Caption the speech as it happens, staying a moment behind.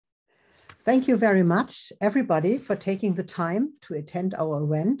Thank you very much, everybody, for taking the time to attend our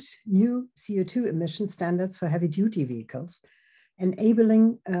event, New CO2 Emission Standards for Heavy-Duty Vehicles,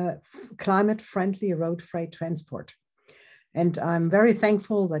 Enabling Climate-Friendly Road Freight Transport. And I'm very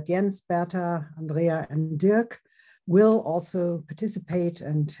thankful that Jens, Berta, Andrea, and Dirk will also participate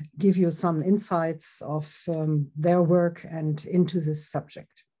and give you some insights of their work and into this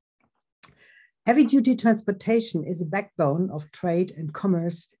subject. Heavy-duty transportation is a backbone of trade and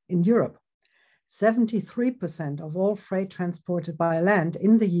commerce in Europe. 73% of all freight transported by land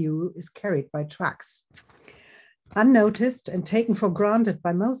in the EU is carried by trucks. Unnoticed and taken for granted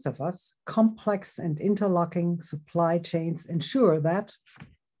by most of us, complex and interlocking supply chains ensure that,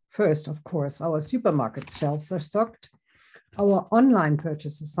 first, of course, our supermarket shelves are stocked, our online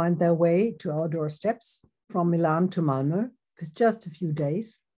purchases find their way to our doorsteps from Milan to Malmö with just a few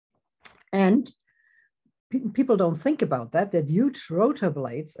days, and people don't think about that huge rotor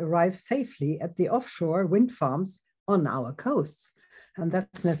blades arrive safely at the offshore wind farms on our coasts, and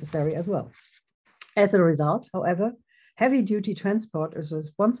that's necessary as well. As a result, however, heavy-duty transport is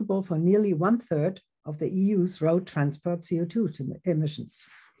responsible for nearly 1/3 of the EU's road transport CO2 emissions.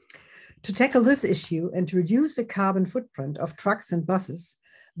 To tackle this issue and reduce the carbon footprint of trucks and buses,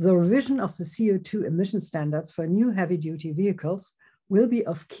 the revision of the CO2 emission standards for new heavy-duty vehicles will be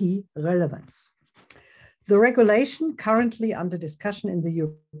of key relevance. The regulation currently under discussion in the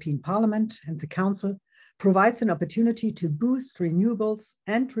European Parliament and the Council provides an opportunity to boost renewables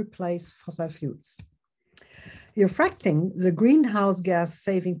and replace fossil fuels. Reflecting the greenhouse gas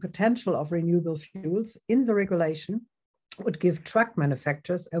saving potential of renewable fuels in the regulation would give truck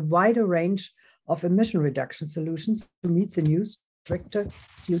manufacturers a wider range of emission reduction solutions to meet the new stricter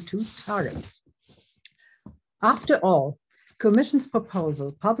CO2 targets. After all, Commission's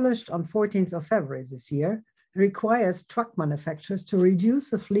proposal, published on 14th of February this year, requires truck manufacturers to reduce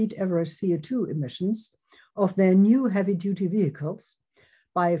the fleet average CO2 emissions of their new heavy-duty vehicles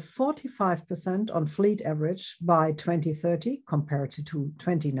by 45% on fleet average by 2030 compared to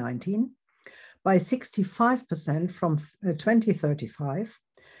 2019, by 65% from 2035,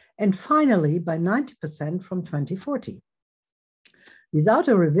 and finally by 90% from 2040. Without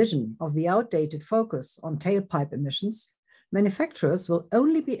a revision of the outdated focus on tailpipe emissions, manufacturers will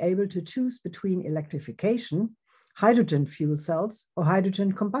only be able to choose between electrification, hydrogen fuel cells, or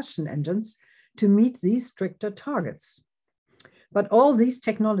hydrogen combustion engines to meet these stricter targets. But all these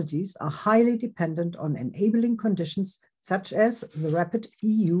technologies are highly dependent on enabling conditions such as the rapid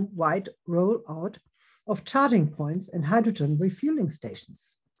EU-wide rollout of charging points and hydrogen refueling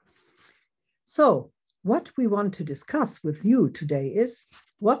stations. So, what we want to discuss with you today is,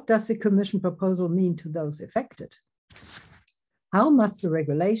 what does the Commission proposal mean to those affected? How must the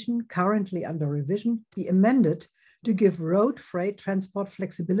regulation currently under revision be amended to give road freight transport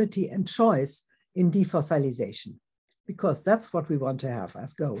flexibility and choice in defossilization? Because that's what we want to have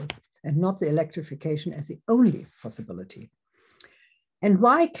as goal, and not the electrification as the only possibility. And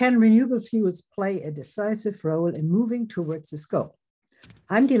why can renewable fuels play a decisive role in moving towards this goal?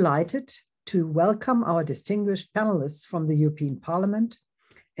 I'm delighted to welcome our distinguished panelists from the European Parliament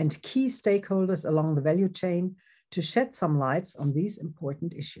and key stakeholders along the value chain to shed some lights on these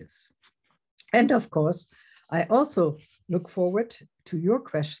important issues. And of course, I also look forward to your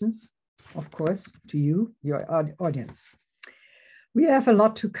questions, of course, to you, your audience. We have a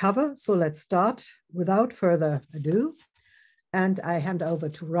lot to cover, so let's start without further ado. And I hand over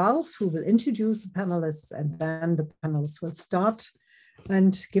to Ralph, who will introduce the panelists, and then the panelists will start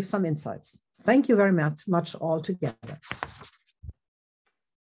and give some insights. Thank you very much all together.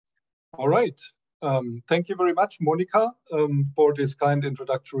 All right. Thank you very much, Monika, for this kind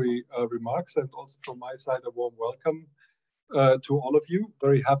introductory remarks, and also from my side, a warm welcome to all of you.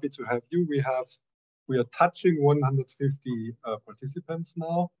 Very happy to have you. We are touching 150 participants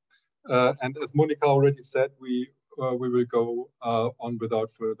now, and as Monika already said, we will go on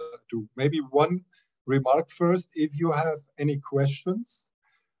without further ado. Maybe one remark first: if you have any questions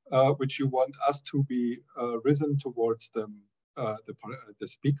which you want us to be risen towards the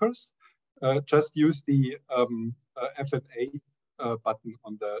speakers, just use the F&A button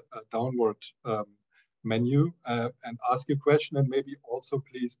on the downward menu and ask your question, and maybe also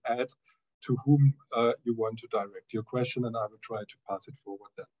please add to whom you want to direct your question, and I will try to pass it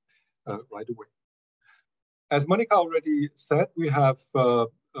forward then right away. As Monika already said, we have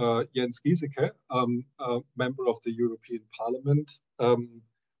Jens Gieseke, a member of the European Parliament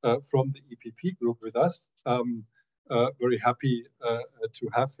from the EPP group with us. Very happy to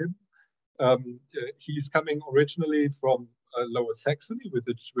have him. He's coming originally from Lower Saxony,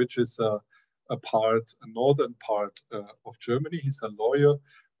 which is a northern part of Germany. He's a lawyer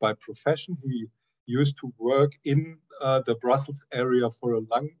by profession. He used to work in the Brussels area for a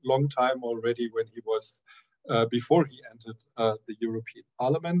long time already when he was, before he entered the European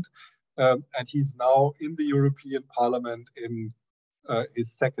Parliament. And he's now in the European Parliament in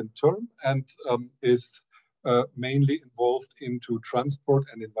his second term and is mainly involved into transport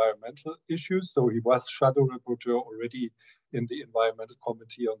and environmental issues. So he was shadow rapporteur already in the Environmental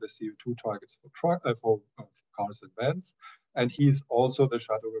Committee on the CO2 targets for cars and vans. And he's also the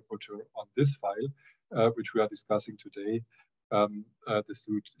shadow rapporteur on this file, which we are discussing today, the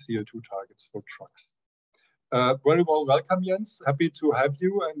CO2 targets for trucks. Very well welcome, Jens. Happy to have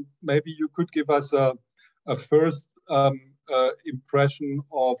you. And maybe you could give us a first impression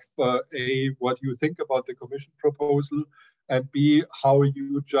of A, what you think about the Commission proposal, and B, how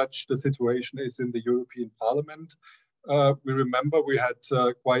you judge the situation is in the European Parliament. We remember we had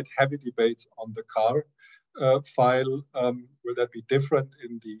quite heavy debates on the car file. Will that be different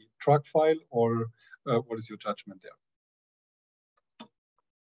in the truck file, or what is your judgment there?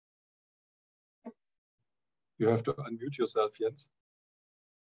 You have to unmute yourself, Jens.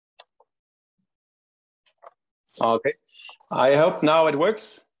 Okay, I hope now it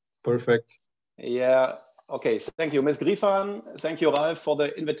works. Perfect. Yeah, okay, thank you, Ms. Griefahn. Thank you, Ralf, for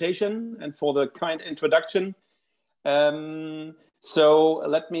the invitation and for the kind introduction. So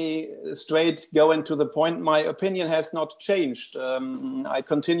let me straight go into the point. My opinion has not changed. I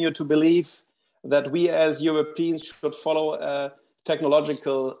continue to believe that we as Europeans should follow a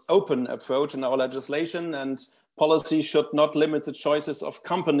technological open approach in our legislation, and policy should not limit the choices of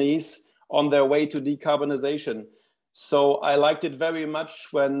companies on their way to decarbonization. So I liked it very much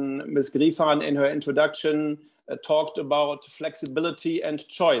when Ms. Griefahn in her introduction talked about flexibility and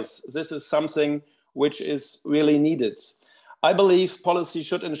choice. This is something which is really needed. I believe policy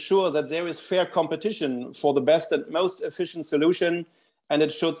should ensure that there is fair competition for the best and most efficient solution, and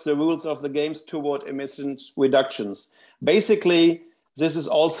it should the rules of the game toward emissions reductions. Basically, this is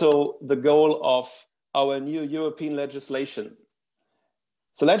also the goal of our new European legislation.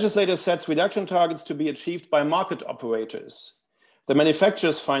 The legislator sets reduction targets to be achieved by market operators. The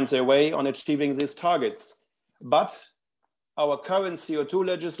manufacturers find their way on achieving these targets. But our current CO2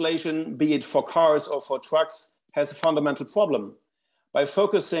 legislation, be it for cars or for trucks, has a fundamental problem. By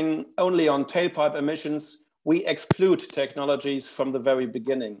focusing only on tailpipe emissions, we exclude technologies from the very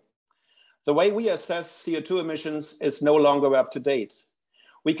beginning. The way we assess CO2 emissions is no longer up to date.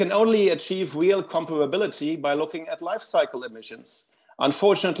 We can only achieve real comparability by looking at life cycle emissions.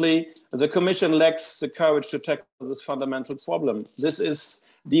 Unfortunately, the Commission lacks the courage to tackle this fundamental problem. This is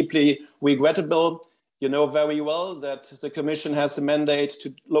deeply regrettable. You know very well that the Commission has the mandate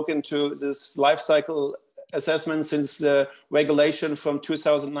to look into this life cycle assessment since the regulation from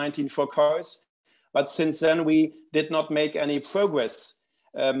 2019 for cars. But since then, we did not make any progress.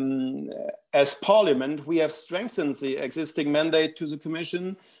 As Parliament, we have strengthened the existing mandate to the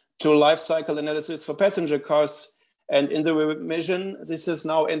Commission to life cycle analysis for passenger cars. And in the revision, this has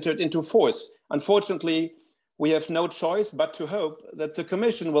now entered into force. Unfortunately, we have no choice but to hope that the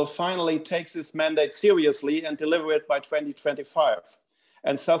Commission will finally take this mandate seriously and deliver it by 2025,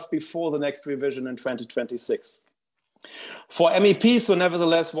 and thus before the next revision in 2026. For MEPs who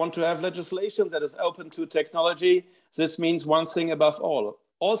nevertheless want to have legislation that is open to technology, this means one thing above all.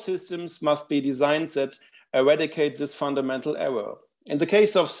 All systems must be designed that eradicate this fundamental error. In the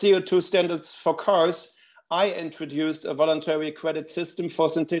case of CO2 standards for cars, I introduced a voluntary credit system for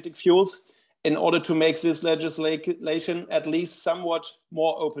synthetic fuels in order to make this legislation at least somewhat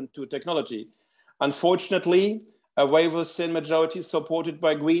more open to technology. Unfortunately, a very thin majority supported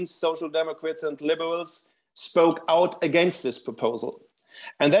by Greens, Social Democrats and Liberals spoke out against this proposal.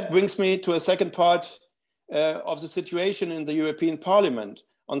 And that brings me to a second part of the situation in the European Parliament.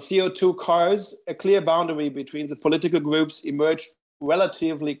 On CO2 cars, a clear boundary between the political groups emerged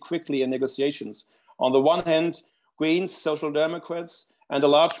relatively quickly in negotiations. On the one hand, Greens, Social Democrats, and a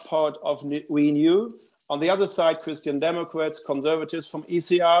large part of Renew. On the other side, Christian Democrats, Conservatives from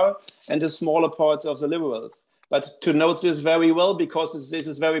ECR, and the smaller parts of the Liberals. But to note this very well, because this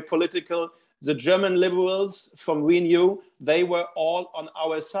is very political, the German Liberals from Renew, they were all on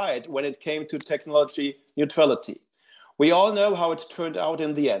our side when it came to technology neutrality. We all know how it turned out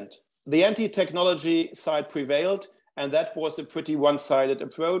in the end. The anti-technology side prevailed, and that was a pretty one-sided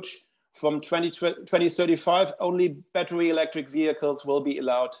approach. From 2035, only battery electric vehicles will be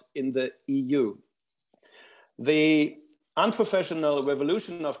allowed in the EU. The unprofessional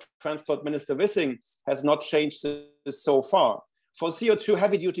revolution of Transport Minister Wissing has not changed this so far. For CO2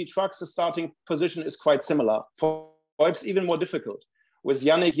 heavy-duty trucks, the starting position is quite similar, perhaps even more difficult. With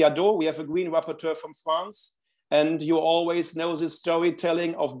Yannick Jadot, we have a green rapporteur from France, And you always know this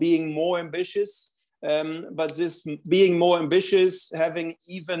storytelling of being more ambitious, but this being more ambitious, having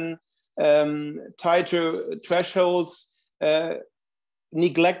even tighter thresholds,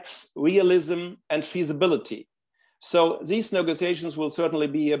 neglects realism and feasibility. So these negotiations will certainly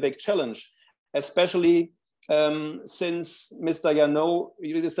be a big challenge, especially since Mr.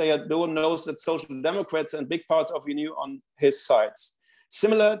 Jadot knows that Social Democrats and big parts of Renew on his sides.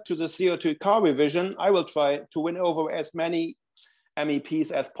 Similar to the CO2 car revision, I will try to win over as many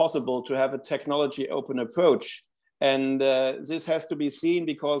MEPs as possible to have a technology open approach. And this has to be seen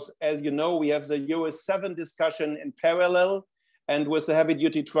because, as you know, we have the Euro 7 discussion in parallel, and with the heavy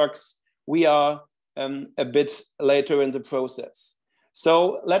duty trucks, we are a bit later in the process.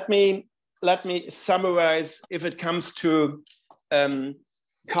 So let me summarize if it comes to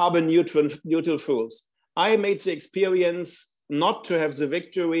carbon neutral fuels. I made the experience not to have the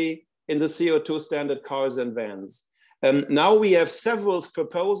victory in the CO2 standard cars and vans. Now we have several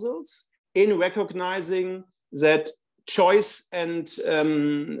proposals in recognizing that choice and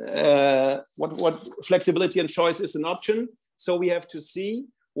what flexibility and choice is an option. So we have to see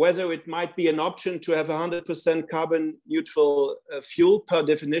whether it might be an option to have 100% carbon neutral fuel per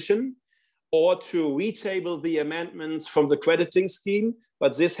definition, or to retable the amendments from the crediting scheme,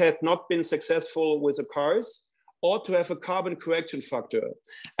 but this had not been successful with the cars, or to have a carbon correction factor.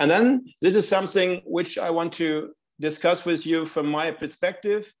 And then this is something which I want to discuss with you from my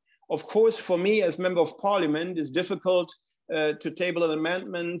perspective. Of course, for me as member of parliament, it's difficult to table an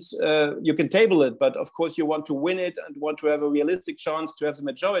amendment. You can table it, but of course you want to win it and want to have a realistic chance to have the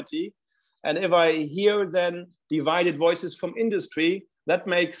majority. And if I hear then divided voices from industry, that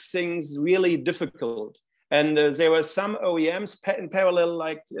makes things really difficult. And there were some OEMs in parallel,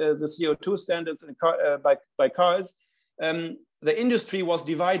 like the CO2 standards in by cars. The industry was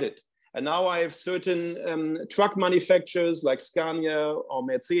divided. And now I have certain truck manufacturers like Scania or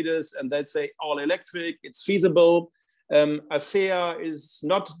Mercedes, and they say all electric, it's feasible. ASEA is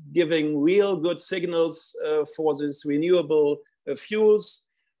not giving real good signals for this renewable fuels.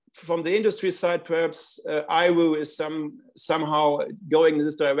 From the industry side, perhaps IRU is somehow going in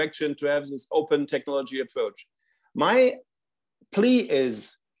this direction to have this open technology approach. My plea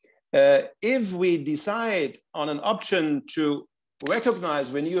is, if we decide on an option to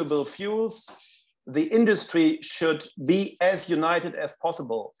recognize renewable fuels, the industry should be as united as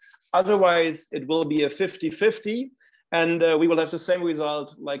possible. Otherwise, it will be a 50-50, and we will have the same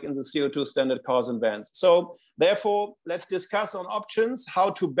result like in the CO2 standard cars and vans. So therefore, let's discuss on options, how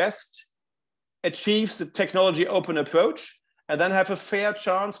to best achieve the technology open approach, and then have a fair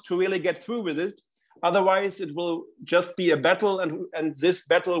chance to really get through with it. Otherwise, it will just be a battle, and this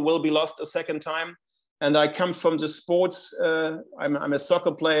battle will be lost a second time. And I come from the sports, I'm a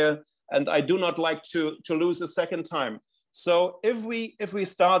soccer player, and I do not like to lose a second time. So if we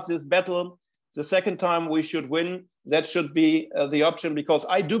start this battle, the second time we should win. That should be the option, because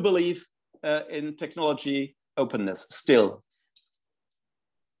I do believe in technology openness still.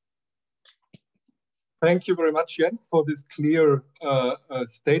 Thank you very much, Jens, for this clear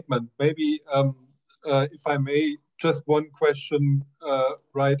statement. Maybe, if I may, just one question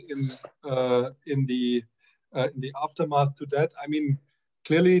right in the aftermath to that. I mean,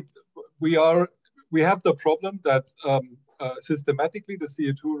 clearly we have the problem that systematically the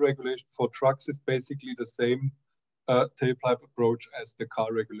CO2 regulation for trucks is basically the same tailpipe approach as the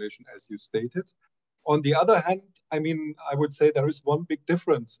car regulation, as you stated. On the other hand, I mean, I would say there is one big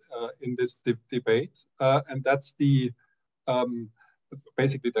difference in this debate, and that's the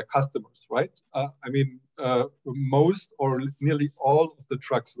basically the customers, right? I mean, most or nearly all of the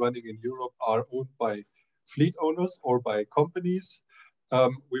trucks running in Europe are owned by fleet owners or by companies.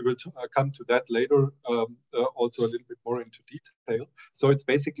 We will come to that later, also a little bit more into detail. So it's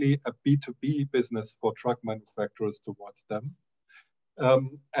basically a B2B business for truck manufacturers towards them.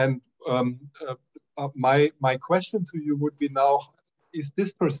 My question to you would be now, is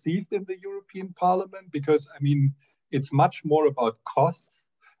this perceived in the European Parliament? Because, I mean, it's much more about costs.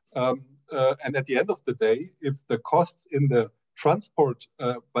 And at the end of the day, if the costs in the transport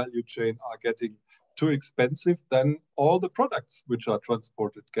value chain are getting too expensive, then all the products which are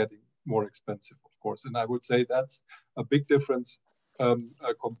transported getting more expensive, of course. And I would say that's a big difference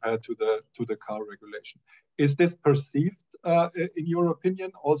compared to the car regulation. Is this perceived, in your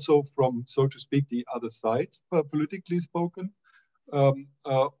opinion, also from, so to speak, the other side, politically spoken,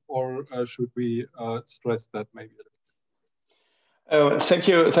 or should we stress that maybe a little bit?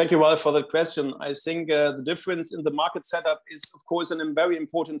 Thank you, Ralph, for that question. I think the difference in the market setup is, of course, a very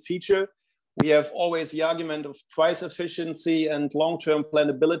important feature. We have always the argument of price efficiency and long-term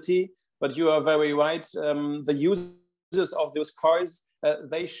planability, but you are very right. The users of those cars,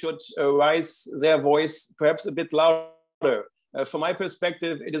 they should raise their voice perhaps a bit louder. From my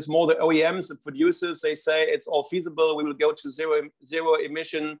perspective, it is more the OEMs, the producers. They say it's all feasible. We will go to zero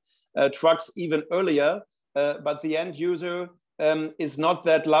emission trucks even earlier, but the end user is not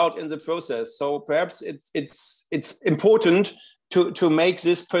that loud in the process. So perhaps it's important to make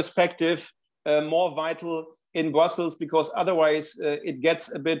this perspective more vital in Brussels, because otherwise it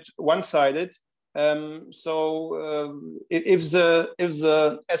gets a bit one-sided. If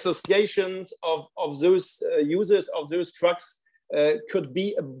the associations of those users of those trucks could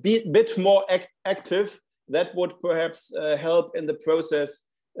be a bit more active, that would perhaps help in the process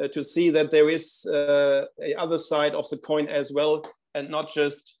to see that there is a other side of the coin as well, and not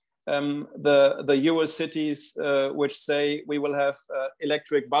just the Euro cities which say we will have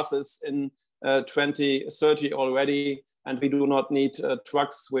electric buses in 2030 already, and we do not need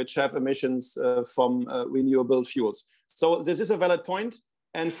trucks which have emissions from renewable fuels. So this is a valid point.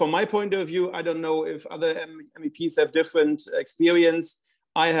 And from my point of view, I don't know if other MEPs have different experience.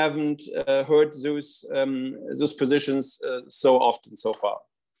 I haven't heard those positions so often so far.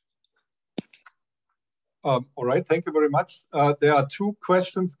 All right, thank you very much. There are two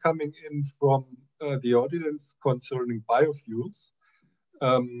questions coming in from the audience concerning biofuels.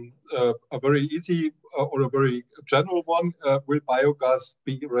 A very easy or a very general one, will biogas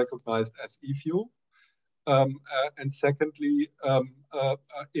be recognized as e-fuel? And secondly,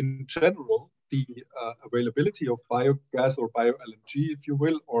 in general, the availability of biogas or bio-LNG, if you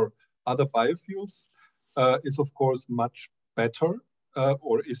will, or other biofuels is of course much better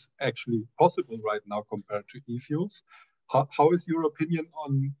or is actually possible right now compared to e-fuels. How is your opinion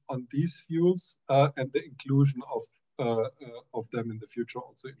on these fuels and the inclusion of them in the future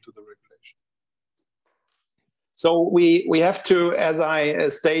also into the regulation? So we have to, as I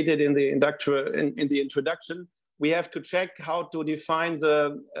stated in the introduction, we have to check how to define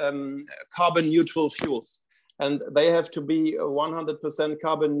the carbon neutral fuels, and they have to be 100%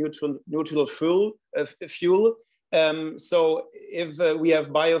 carbon neutral fuel. So if we have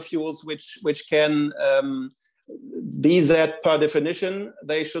biofuels which can be that per definition,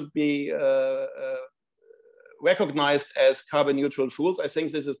 they should be recognized as carbon neutral fuels. I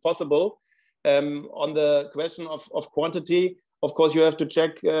think this is possible. On the question of quantity, of course, you have to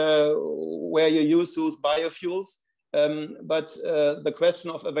check where you use those biofuels. But the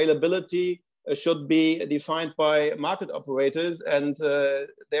question of availability should be defined by market operators, and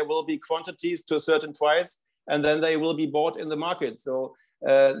there will be quantities to a certain price, and then they will be bought in the market. So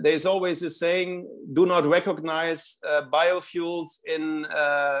there's always a saying, do not recognize biofuels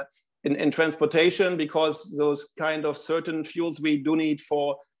in transportation, because those kind of certain fuels we do need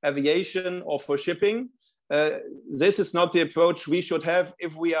for aviation or for shipping. This is not the approach we should have.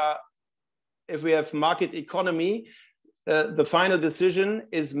 If we have market economy, the final decision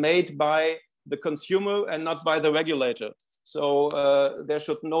is made by the consumer and not by the regulator. So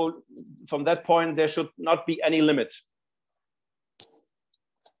from that point, there should not be any limit.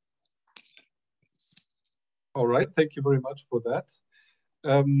 All right, thank you very much for that.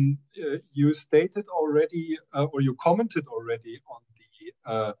 You stated already, or you commented already on the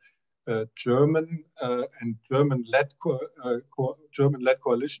German and German-led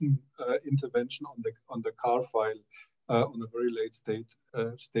coalition intervention on the car file on a very late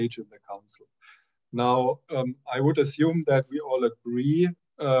stage in the council. Now, I would assume that we all agree,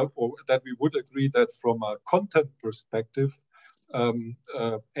 or that we would agree that from a content perspective,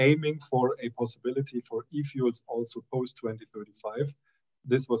 aiming for a possibility for e-fuels also post 2035.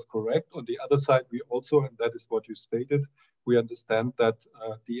 This was correct. On the other side, we also, and that is what you stated, we understand that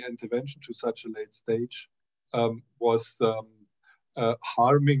the intervention to such a late stage was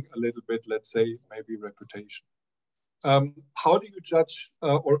harming a little bit, let's say, maybe reputation. How do you judge,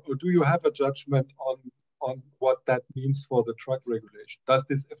 or do you have a judgment on what that means for the truck regulation? Does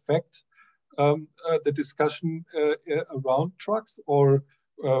this affect the discussion around trucks, or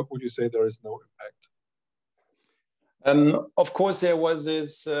would you say there is no impact? Of course, there was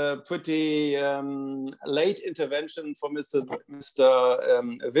this pretty late intervention from Mr.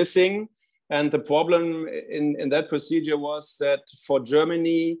 Wissing, and the problem in that procedure was that for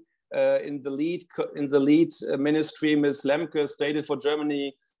Germany, in the lead ministry, Ms. Lemke stated for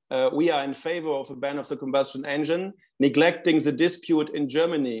Germany, we are in favor of a ban of the combustion engine, neglecting the dispute in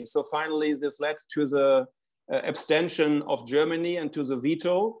Germany. So finally, this led to the abstention of Germany and to the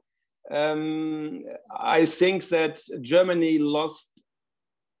veto. I think that Germany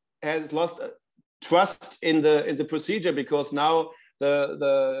has lost trust in the procedure, because now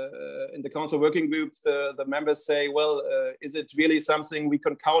in the council working group, the members say, well, is it really something we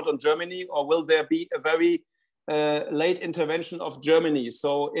can count on Germany, or will there be a very late intervention of Germany?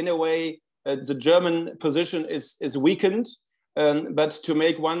 So in a way, the German position is weakened. But to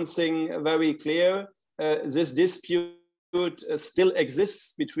make one thing very clear, this dispute still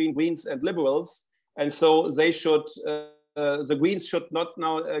exists between Greens and Liberals, and so they should, the Greens should not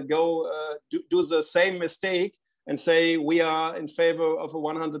now do the same mistake and say we are in favor of a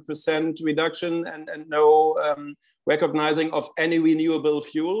 100% reduction and no recognizing of any renewable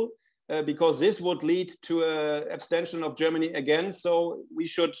fuel, because this would lead to an abstention of Germany again. So we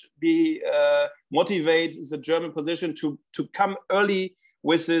should be motivate the German position to come early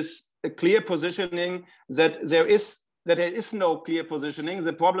with this clear positioning that there is no clear positioning.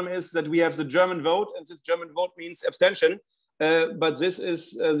 The problem is that we have the German vote, and this German vote means abstention. But this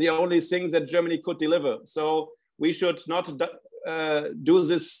is the only thing that Germany could deliver. So we should not do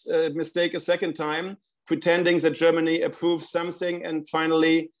this mistake a second time, pretending that Germany approves something and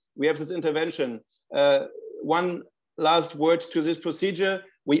finally we have this intervention. One last word to this procedure.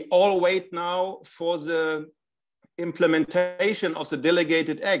 We all wait now for the implementation of the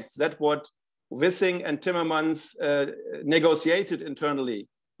delegated acts. That's what Wissing and Timmermans negotiated internally,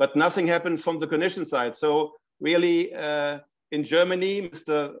 but nothing happened from the Commission side. So really, in Germany,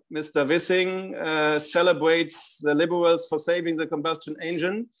 Mr. Wissing celebrates the Liberals for saving the combustion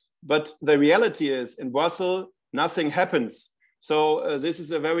engine, but the reality is in Brussels, nothing happens. So this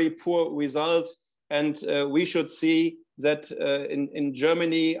is a very poor result, and we should see that in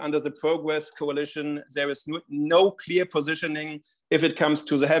Germany, under the Progress Coalition, there is no clear positioning if it comes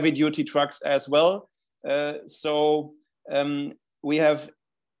to the heavy-duty trucks as well. We have,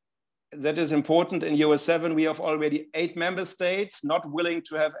 that is important, in Euro 7, we have already 8 member states not willing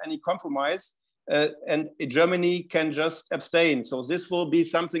to have any compromise, and Germany can just abstain. So this will be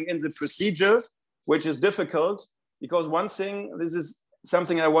something in the procedure, which is difficult, because one thing, this is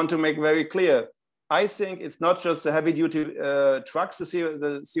something I want to make very clear. I think it's not just the heavy-duty trucks,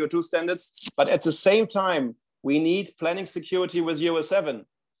 the CO2 standards, but at the same time, we need planning security with Euro 7.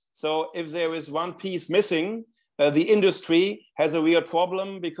 So if there is one piece missing, the industry has a real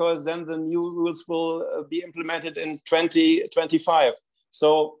problem, because then the new rules will be implemented in 2025.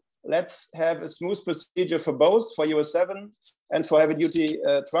 So let's have a smooth procedure for both, for Euro 7 and for heavy-duty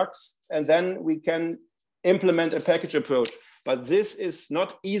trucks, and then we can implement a package approach. But this is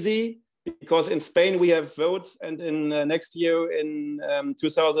not easy, because in Spain we have votes, and in next year, in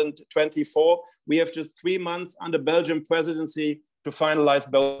 2024, we have just 3 months under Belgian presidency to finalize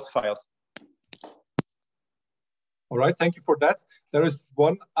both files. All right, thank you for that. There is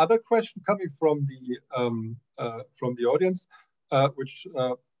one other question coming from the audience, which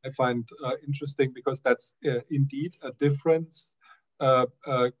I find interesting, because that's indeed a difference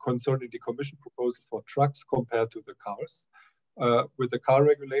concerning the Commission proposal for trucks compared to the cars. With the car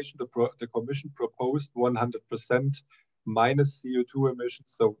regulation, the Commission proposed 100% minus CO2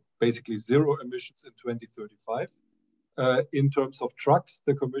 emissions, so basically 0 emissions in 2035. In terms of trucks,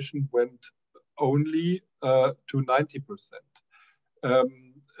 the Commission went only to 90%.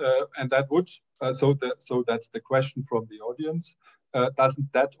 And that would, so that's the question from the audience.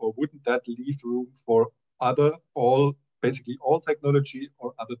 Doesn't that, or wouldn't that leave room for basically all technology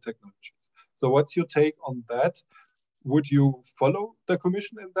or other technologies? So what's your take on that? Would you follow the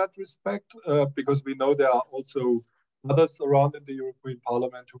Commission in that respect? Because we know there are also others around in the European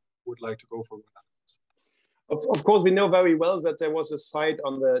Parliament who would like to go for 100%. Of course, we know very well that there was this fight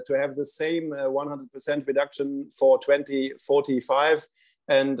on to have the same 100% reduction for 2045.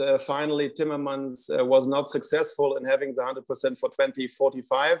 And finally, Timmermans was not successful in having the 100% for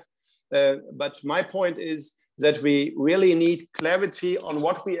 2045. But my point is that we really need clarity on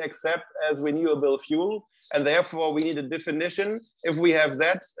what we accept as renewable fuel. And therefore, we need a definition. If we have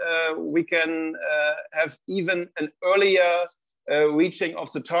that, we can have even an earlier reaching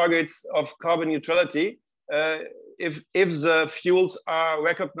of the targets of carbon neutrality if the fuels are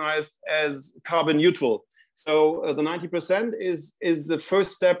recognized as carbon neutral. So the 90% is the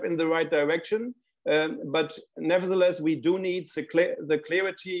first step in the right direction. But nevertheless, we do need the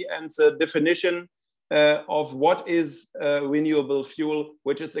clarity and the definition of what is renewable fuel,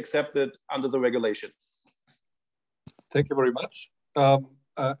 which is accepted under the regulation. Thank you very much.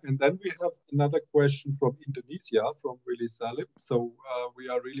 And then we have another question from Indonesia, from Willy Salim. So we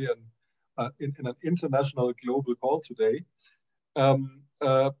are really in an international global call today.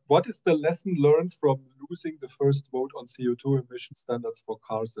 What is the lesson learned from losing the first vote on CO2 emission standards for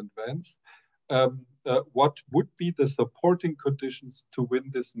cars and vans? What would be the supporting conditions to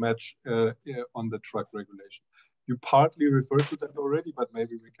win this match on the truck regulation? You partly referred to that already, but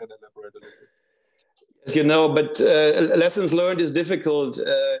maybe we can elaborate a little bit. As you know, but lessons learned is difficult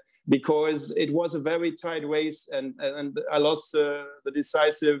because it was a very tight race, and I lost the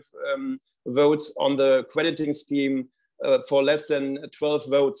decisive votes on the crediting scheme for less than 12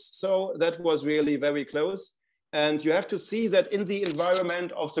 votes. So that was really very close. And you have to see that in the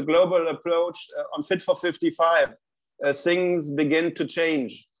environment of the global approach on Fit for 55, things begin to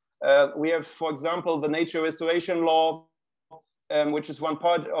change. We have, for example, the nature restoration law, which is one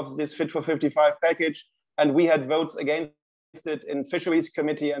part of this Fit for 55 package. And we had votes against it in Fisheries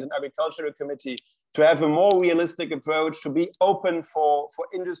Committee and in Agricultural Committee to have a more realistic approach, to be open for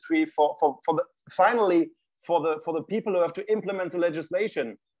industry, finally for the people who have to implement the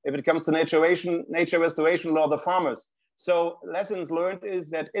legislation. If it comes to nature restoration law, the farmers. So lessons learned is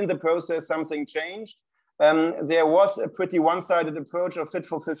that in the process, something changed. There was a pretty one-sided approach of Fit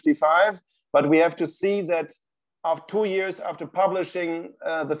for 55, but we have to see that after 2 years after publishing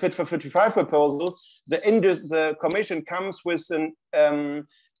the Fit for 55 proposals, the Commission comes with an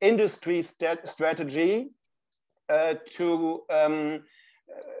industry strategy to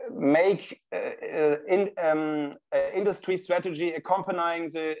make industry strategy accompanying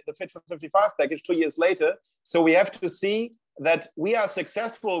the Fit for 55 package 2 years later. So we have to see that we are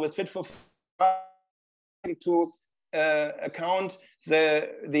successful with Fit for 55 to account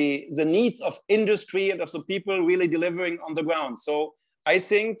the needs of industry and of the people really delivering on the ground. So I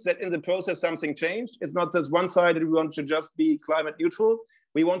think that in the process something changed. It's not just one-sided. We want to just be climate neutral.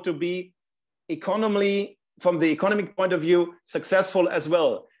 We want to be from the economic point of view, successful as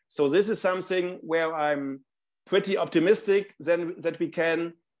well. So this is something where I'm pretty optimistic then that we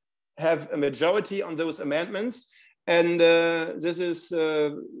can have a majority on those amendments. And this is,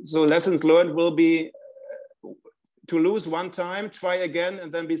 so lessons learned will be to lose one time, try again,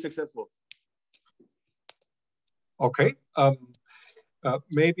 and then be successful. Okay.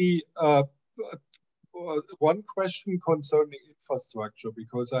 Maybe one question concerning infrastructure,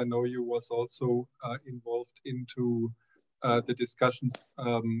 because I know you was also involved into the discussions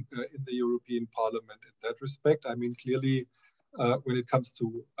in the European Parliament in that respect. I mean, clearly, when it comes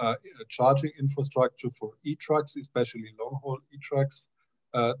to charging infrastructure for e-trucks, especially long-haul e-trucks,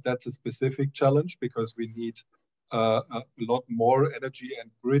 that's a specific challenge because we need a lot more energy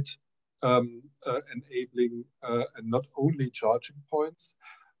and grid enabling and not only charging points.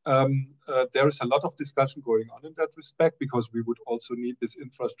 There is a lot of discussion going on in that respect because we would also need this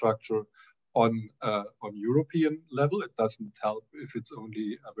infrastructure on European level. It doesn't help if it's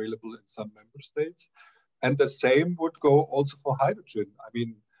only available in some member states. And the same would go also for hydrogen. I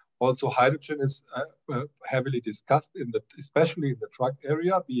mean, also hydrogen is heavily discussed especially in the truck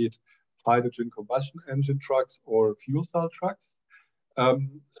area, be it hydrogen combustion engine trucks or fuel cell trucks.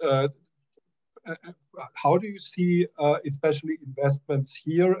 How do you see especially investments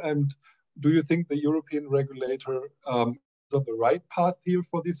here, and do you think the European regulator is on the right path here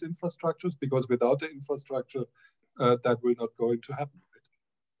for these infrastructures? Because without the infrastructure, that will not going to happen.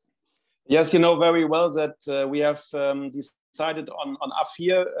 Yes, you know very well that we have decided on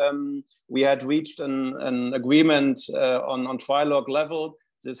AF4. We had reached an agreement on trilogue level.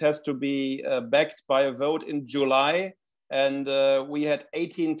 This has to be backed by a vote in July. And we had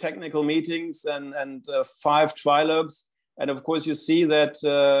 18 technical meetings and 5 trilogues. And of course, you see that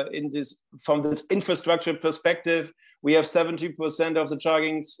from this infrastructure perspective, we have 70% of the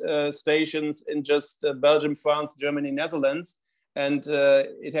charging stations in just Belgium, France, Germany, Netherlands. And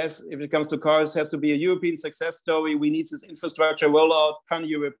if it comes to cars, it has to be a European success story. We need this infrastructure rollout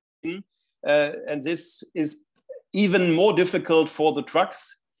pan-European. And this is even more difficult for the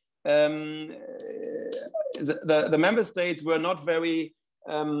trucks. The member states were not very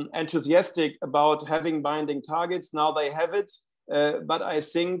enthusiastic about having binding targets. Now they have it, but I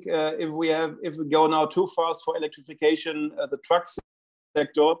think if we go now too fast for electrification, the truck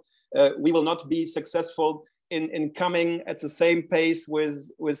sector, we will not be successful in coming at the same pace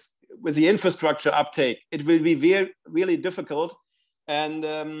with the infrastructure uptake. It will be really difficult. And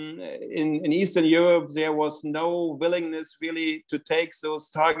in Eastern Europe, there was no willingness really to take those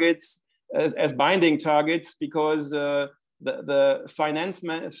targets as binding targets because the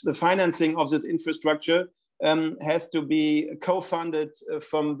financing of this infrastructure has to be co-funded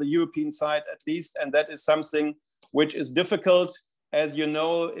from the European side at least, and that is something which is difficult. As you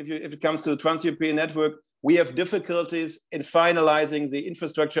know, if it comes to the Trans-European network, we have difficulties in finalizing the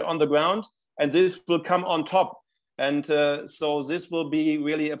infrastructure on the ground, and this will come on top. And so this will be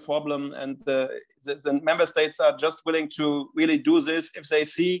really a problem, and the member states are just willing to really do this if they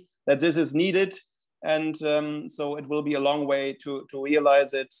see that this is needed. And so it will be a long way to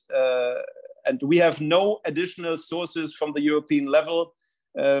realize it and we have no additional sources from the European level.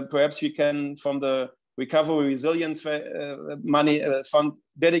 Perhaps we can, from the Recovery Resilience money fund,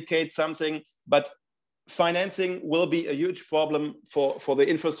 dedicate something, but financing will be a huge problem for the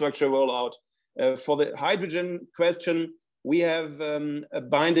infrastructure rollout. For the hydrogen question, we have a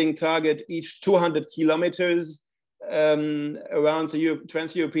binding target each 200 kilometers around the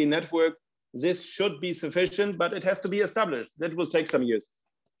Trans-European network. This should be sufficient, but it has to be established. That will take some years.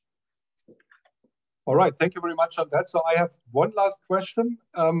 All right, thank you very much on that. So I have one last question,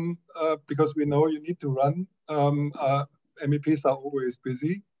 because we know you need to run. MEPs are always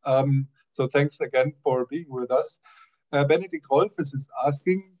busy. So thanks again for being with us. Benedikt Rolfes is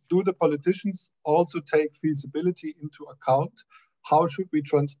asking, do the politicians also take feasibility into account? How should we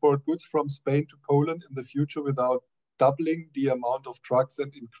transport goods from Spain to Poland in the future without doubling the amount of trucks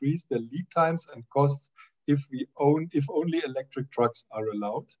and increase the lead times and costs if only electric trucks are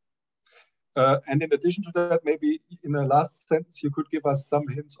allowed? And in addition to that, maybe in a last sentence, you could give us some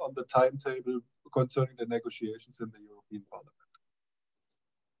hints on the timetable concerning the negotiations in the European Parliament.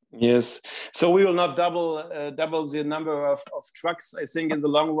 Yes, so we will not double the number of trucks. I think in the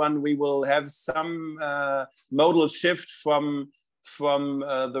long run we will have some modal shift from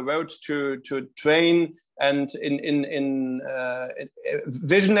the road to train. And in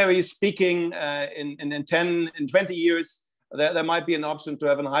visionary speaking, in 20 years, there might be an option to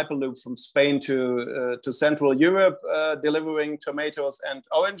have a hyperloop from Spain to Central Europe, delivering tomatoes and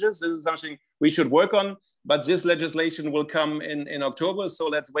oranges. This is something we should work on, but this legislation will come in October, so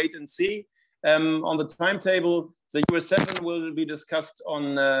let's wait and see. On the timetable, the Euro 7 will be discussed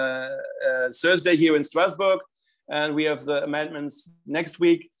on Thursday here in Strasbourg, and we have the amendments next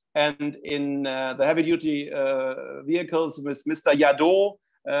week. And in the heavy-duty vehicles with Mr. Jadot,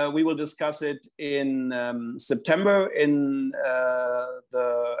 we will discuss it in September in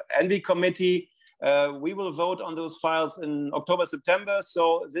the ENVI committee. We will vote on those files in October, September.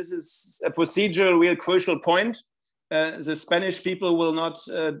 So this is a procedural, real crucial point. The Spanish people will not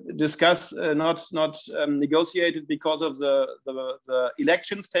discuss, not negotiate it because of the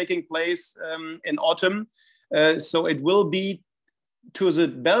elections taking place in autumn. So it will be to the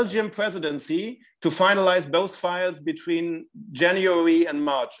Belgian presidency to finalize both files between January and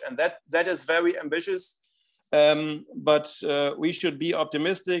March. And that is very ambitious, but we should be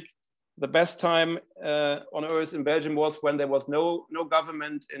optimistic. The best time on earth in Belgium was when there was no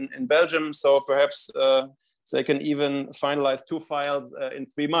government in Belgium. So perhaps they can even finalize 2 files in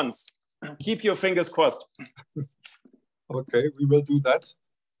 3 months. Keep your fingers crossed. Okay, we will do that.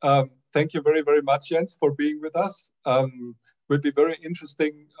 Thank you very, very much, Jens, for being with us. Will be very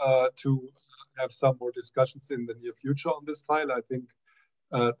interesting to have some more discussions in the near future on this file. I think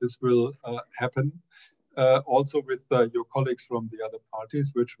this will happen also with your colleagues from the other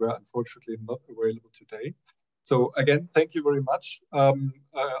parties, which were unfortunately not available today. So again, thank you very much.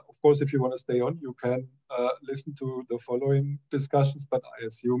 Of course, if you want to stay on, you can listen to the following discussions, but I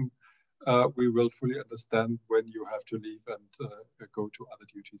assume we will fully understand when you have to leave and go to other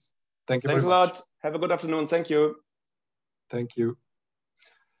duties. Thank you very much. Thanks a lot. Have a good afternoon. Thank you. Thank you.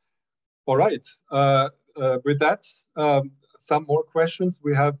 All right. With that, some more questions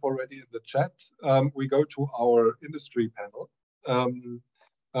we have already in the chat. We go to our industry panel.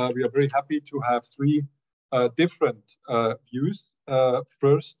 We are very happy to have 3 different views.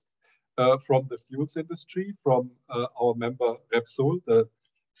 First, from the fuels industry, from our member Repsol, the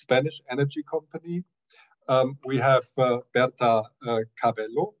Spanish energy company. We have Berta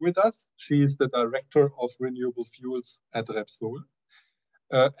Cabello with us. She is the director of renewable fuels at Repsol.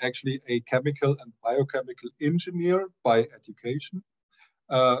 Actually a chemical and biochemical engineer by education,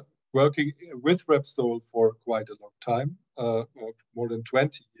 working with Repsol for quite a long time, more than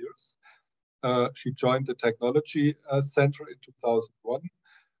 20 years. She joined the Technology Center in 2001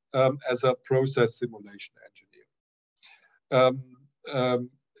 as a process simulation engineer.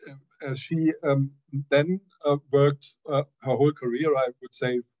 She then worked her whole career, I would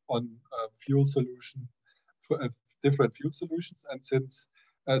say, on fuel solution, different fuel solutions. And since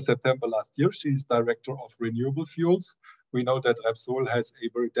September last year, she is director of renewable fuels. We know that Repsol has a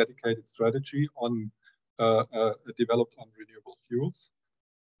very dedicated strategy on developed on renewable fuels,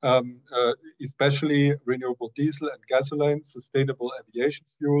 especially renewable diesel and gasoline, sustainable aviation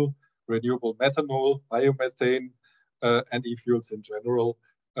fuel, renewable methanol, biomethane, and e-fuels in general.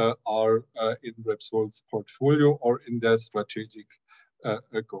 Are in Repsol's portfolio or in their strategic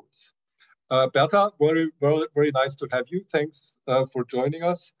goals. Berta, very nice to have you. Thanks for joining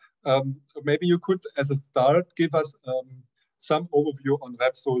us. Maybe you could, as a start, give us some overview on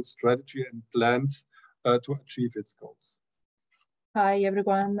Repsol's strategy and plans to achieve its goals. Hi,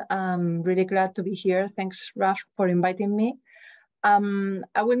 everyone. I'm really glad to be here. Thanks, Raf, for inviting me.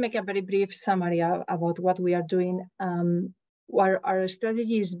 I will make a very brief summary about what we are doing. Our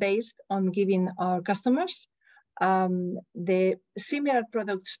strategy is based on giving our customers the similar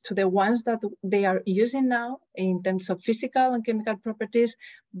products to the ones that they are using now in terms of physical and chemical properties,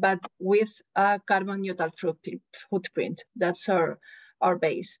 but with a carbon neutral footprint. That's our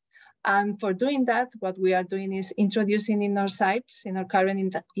base. And for doing that, what we are doing is introducing in our sites, in our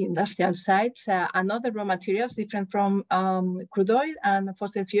current industrial sites, another raw materials different from crude oil and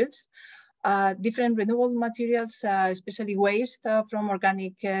fossil fuels, different renewable materials, especially waste from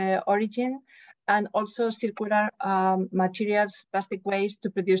organic origin, and also circular materials, plastic waste to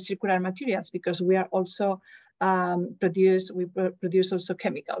produce circular materials, because we are also produce also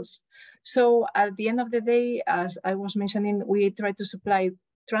chemicals. So at the end of the day, as I was mentioning, we try to supply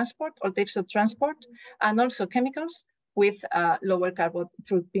transport or types of transport and also chemicals with lower carbon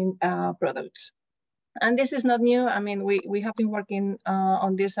footprint products. And this is not new. I mean, we have been working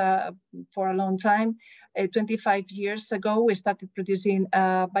on this for a long time. 25 years ago, we started producing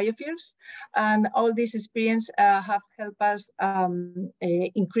biofuels, and all this experience have helped us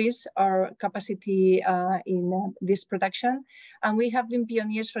increase our capacity in this production. And we have been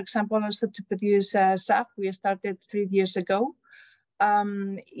pioneers, for example, also to produce SAF. We started 3 years ago.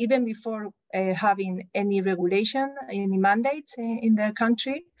 Even before having any regulation, any mandates in the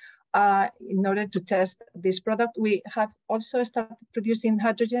country, in order to test this product, we have also started producing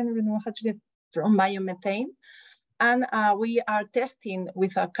hydrogen, renewable hydrogen from biomethane. And we are testing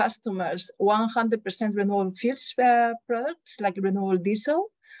with our customers 100% renewable fuels products like renewable diesel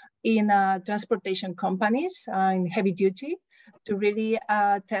in transportation companies in heavy duty to really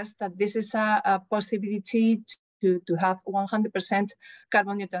test that this is a possibility to have 100%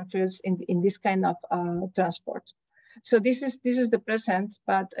 carbon neutral fuels in this kind of transport. So this is the present,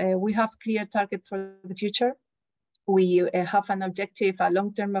 but we have clear target for the future. We have an objective, a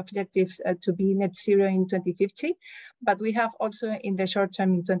long-term objective to be net zero in 2050, but we have also in the short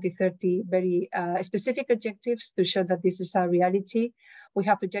term in 2030 very specific objectives to show that this is a reality. We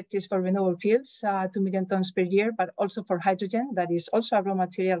have objectives for renewable fuels, 2 million tons per year, but also for hydrogen, that is also a raw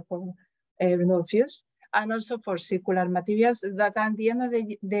material for renewable fuels, and also for circular materials that at the end of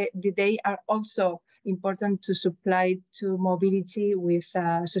the day are also important to supply to mobility with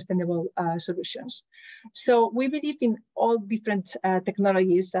sustainable solutions. So we believe in all different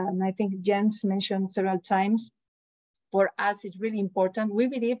technologies, and I think Jens mentioned several times, for us it's really important. We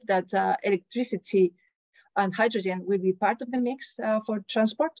believe that electricity and hydrogen will be part of the mix for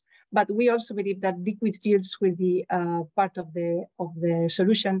transport, but we also believe that liquid fuels will be part of the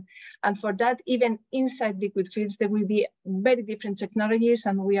solution. And for that, even inside liquid fuels, there will be very different technologies,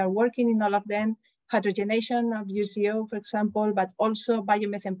 and we are working in all of them. Hydrogenation of UCO, for example, but also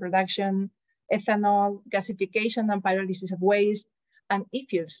biomethane production, ethanol, gasification and pyrolysis of waste, and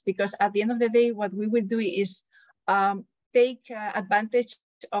e-fuels. Because at the end of the day, what we will do is take advantage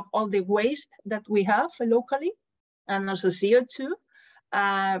of all the waste that we have locally, and also CO2,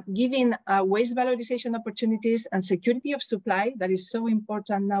 giving waste valorization opportunities and security of supply that is so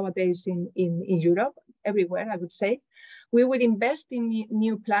important nowadays in Europe, everywhere, I would say. We will invest in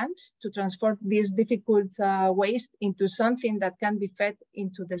new plants to transform this difficult waste into something that can be fed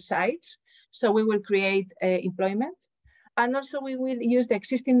into the sites. So we will create employment. And also we will use the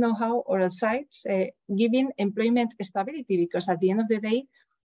existing know-how or sites, giving employment stability, because at the end of the day,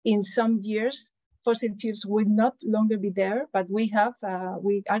 in some years, fossil fuels will not longer be there, but we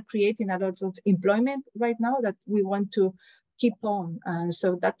are creating a lot of employment right now that we want to keep on.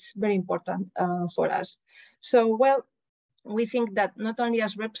 So that's very important for us. So, well, we think that not only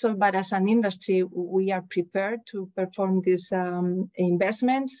as Repsol, but as an industry, we are prepared to perform these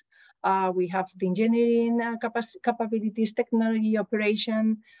investments. We have the engineering capabilities, technology,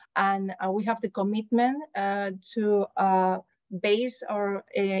 operation, and we have the commitment to base our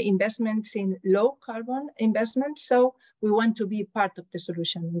investments in low carbon investments. So we want to be part of the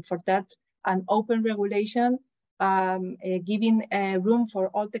solution. And for that, an open regulation, giving room for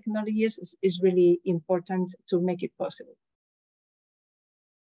all technologies is really important to make it possible.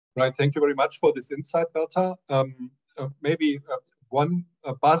 Right, thank you very much for this insight, Berta. Maybe one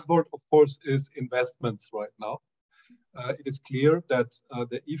buzzword, of course, is investments right now. It is clear that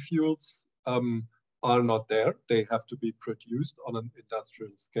the e-fuels are not there. They have to be produced on an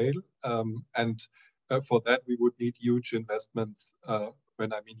industrial scale. And for that, we would need huge investments.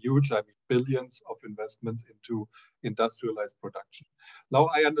 When I mean huge, I mean billions of investments into industrialized production. Now,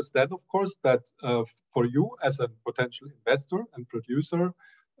 I understand, of course, that for you as a potential investor and producer,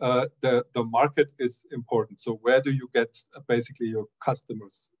 the market is important. So where do you get basically your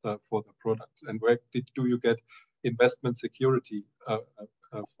customers for the products, and where do you get investment security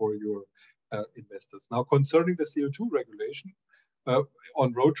for your investors? Now, concerning the CO2 regulation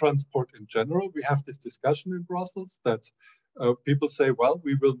on road transport in general, we have this discussion in Brussels that people say, well,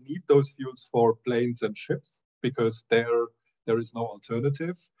 we will need those fuels for planes and ships because there is no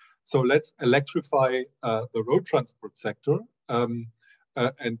alternative. So let's electrify the road transport sector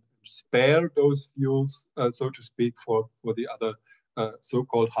and spare those fuels, so to speak, for the other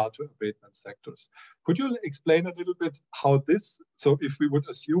so-called hard-to-abatement sectors. Could you explain a little bit how this, so if we would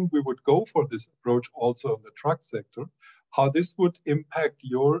assume we would go for this approach also in the truck sector, how this would impact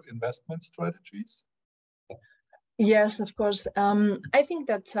your investment strategies? Yes, of course. I think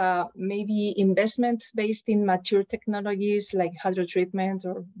that maybe investments based in mature technologies like hydrotreatment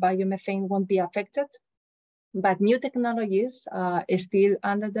or biomethane won't be affected. But new technologies still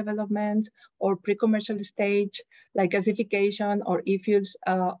under development or pre-commercial stage, like gasification or e-fuels,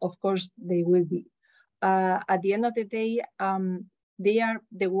 of course, they will be. At the end of the day, they are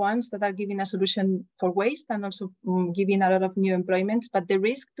the ones that are giving a solution for waste and also giving a lot of new employments. But the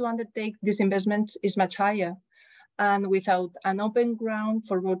risk to undertake these investments is much higher. And without an open ground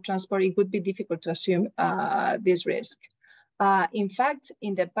for road transport, it would be difficult to assume this risk. In fact,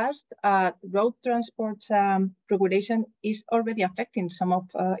 in the past, road transport regulation is already affecting some of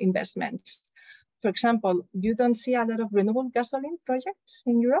investments. For example, you don't see a lot of renewable gasoline projects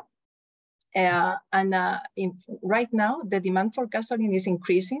in Europe. Right now, the demand for gasoline is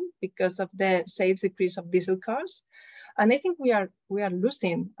increasing because of the sales decrease of diesel cars. And I think we are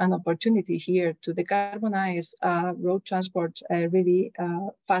losing an opportunity here to decarbonize road transport really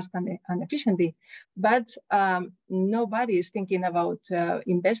fast and efficiently. But nobody is thinking about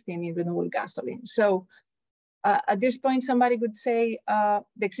investing in renewable gasoline. So at this point, somebody could say the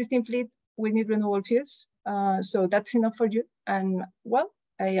existing fleet, we need renewable fuels. So that's enough for you. And well,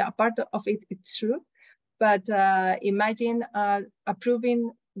 a part of it, it's true. But imagine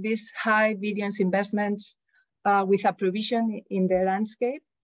approving these high billions investments with a provision in the landscape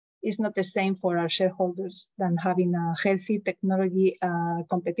is not the same for our shareholders than having a healthy technology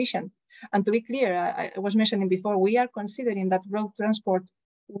competition. And to be clear, I was mentioning before, we are considering that road transport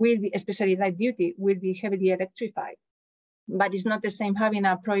will be, especially light duty, will be heavily electrified. But it's not the same having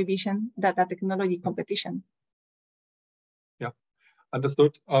a prohibition that a technology competition. Yeah,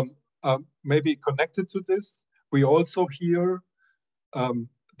 understood. Maybe connected to this, we also hear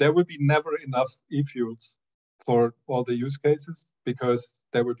there will be never enough e-fuels for all the use cases because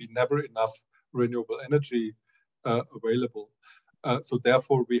there will be never enough renewable energy available. So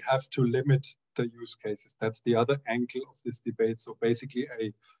therefore, we have to limit the use cases. That's the other angle of this debate. So basically,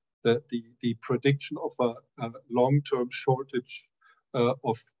 the prediction of a long-term shortage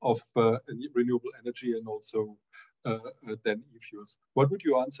of renewable energy and also then e-fuels. What would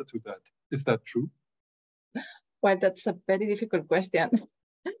you answer to that? Is that true? Well, that's a very difficult question.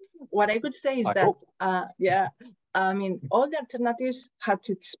 What I could say is I mean, all the alternatives have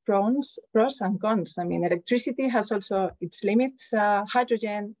its pros and cons. I mean, electricity has also its limits,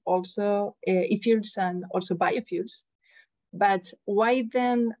 hydrogen, also e-fuels and also biofuels. But why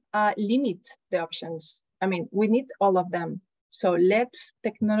then limit the options? I mean, we need all of them. So let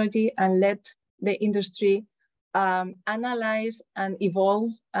technology and let the industry analyze and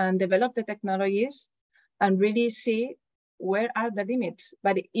evolve and develop the technologies and really see where are the limits.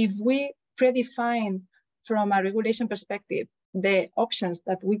 But if we predefine from a regulation perspective the options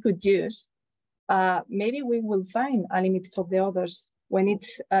that we could use, maybe we will find a limit for the others when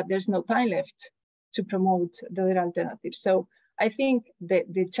it's there's no time left to promote the other alternatives. So I think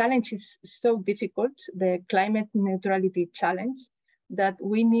the challenge is so difficult, the climate neutrality challenge, that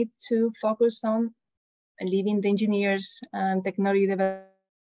we need to focus on leaving the engineers and technology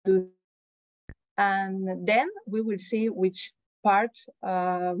developers. And then we will see which part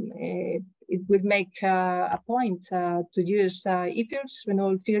it will make a point to use e-fuels,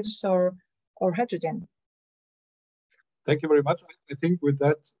 renewable fuels, or hydrogen. Thank you very much. I think with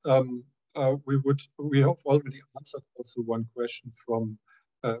that, we have already answered also one question from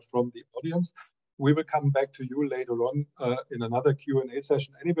the audience. We will come back to you later on in another Q&A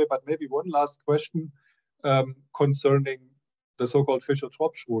session anyway, but maybe one last question concerning the so-called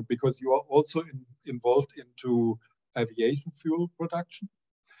Fischer-Tropsch route, because you are also involved into aviation fuel production.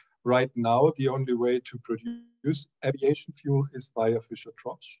 Right now, the only way to produce aviation fuel is via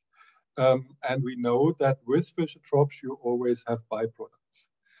Fischer-Tropsch. And we know that with Fischer-Tropsch, you always have byproducts.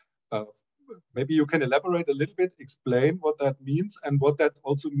 Maybe you can elaborate a little bit, explain what that means and what that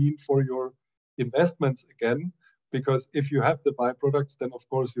also means for your investments again, Because if you have the byproducts, then of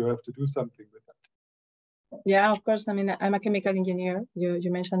course you have to do something with that. Yeah, of course. I mean, I'm a chemical engineer.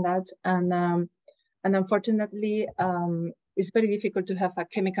 You mentioned that, and unfortunately, it's very difficult to have a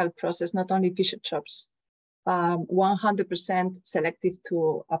chemical process, not only fish shops, 100% selective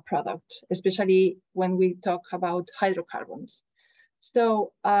to a product, especially when we talk about hydrocarbons.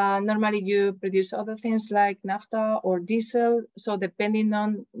 So normally you produce other things like naphtha or diesel. So depending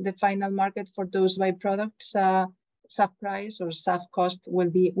on the final market for those byproducts, SAF price or SAF cost will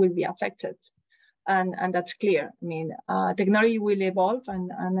be affected. And that's clear. I mean, technology will evolve,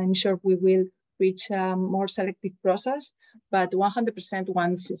 and I'm sure we will reach a more selective process, but 100%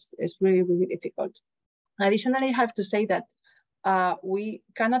 once is really, really difficult. Additionally, I have to say that we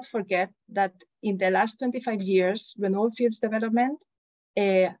cannot forget that in the last 25 years, renewable fuels development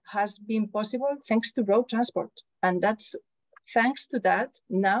has been possible thanks to road transport. And that's thanks to that,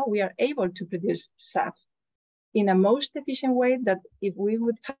 now we are able to produce SAF in a most efficient way that if we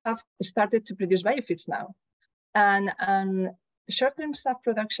would have started to produce biofuels now. And short-term SAF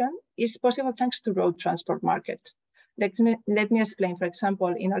production is possible thanks to road transport market. Let me explain. For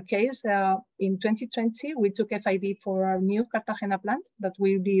example, in our case, in 2020, we took FID for our new Cartagena plant that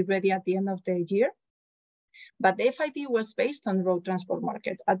will be ready at the end of the year. But the FID was based on road transport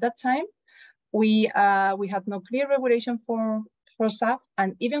market. At that time, we had no clear regulation for SAF,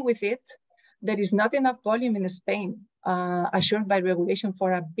 and even with it, there is not enough volume in Spain assured by regulation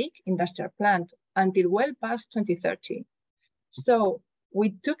for a big industrial plant until well past 2030. So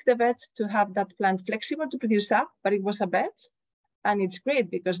we took the bet to have that plant flexible to produce SAF, but it was a bet. And it's great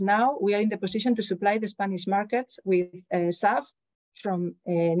because now we are in the position to supply the Spanish markets with SAF from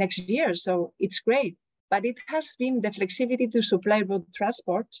next year. So it's great. But it has been the flexibility to supply road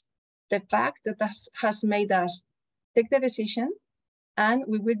transport, the fact that has made us take the decision, and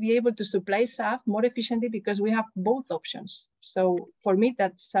we will be able to supply SAF more efficiently because we have both options. So for me,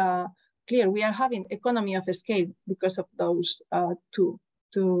 that's clear. We are having economy of scale because of those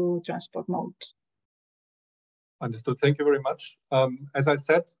two transport modes. Understood. Thank you very much. As I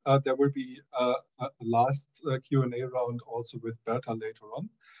said, there will be a last Q&A round also with Berta later on.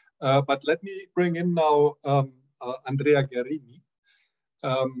 But let me bring in now Andrea Guerini,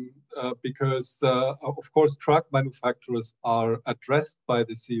 because of course truck manufacturers are addressed by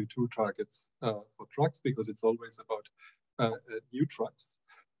the CO2 targets for trucks because it's always about new trucks.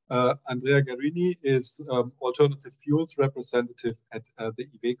 Andrea Guerini is alternative fuels representative at the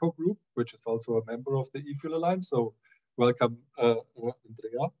Iveco Group, which is also a member of the eFuel Alliance. So welcome,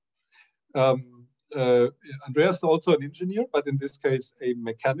 Andrea. Andrea is also an engineer, but in this case, a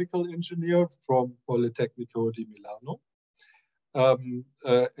mechanical engineer from Politecnico di Milano.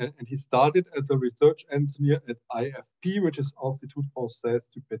 And he started as a research engineer at IFP, which is Institut Français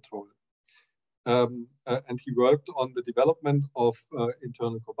du Pétrole. And he worked on the development of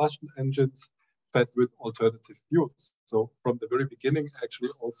internal combustion engines fed with alternative fuels. So from the very beginning,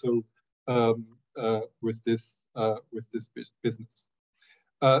 actually, also with this business.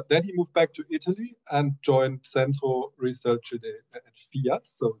 Then he moved back to Italy and joined Centro Research at Fiat,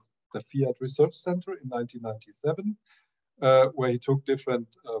 so the Fiat Research Center in 1997, where he took different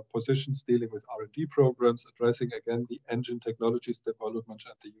positions dealing with R&D programs, addressing again the engine technologies development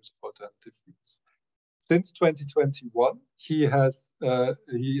and the use of alternative fuels. Since 2021, he has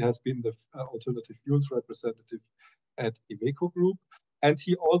been the alternative fuels representative at Iveco Group, and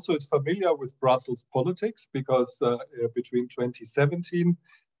he also is familiar with Brussels politics because between 2017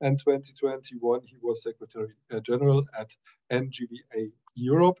 and 2021, he was Secretary General at NGVA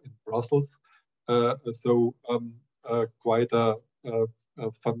Europe in Brussels. So quite a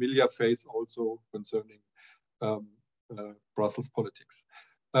familiar face also concerning Brussels politics.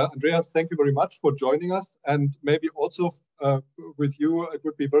 Andreas, thank you very much for joining us. And maybe also with you, it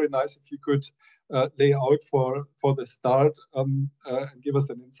would be very nice if you could lay out for the start and give us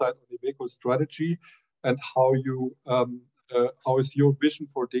an insight on Iveco's strategy and how you how is your vision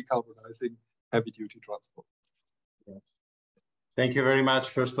for decarbonizing heavy-duty transport? Yes. Thank you very much,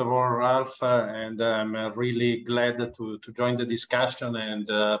 first of all, Ralph, and I'm really glad to join the discussion and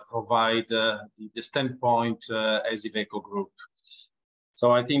provide the standpoint as Iveco Group.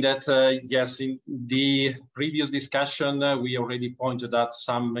 So I think that, yes, in the previous discussion, we already pointed out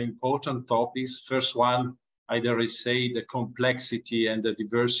some important topics. First one, I dare say the complexity and the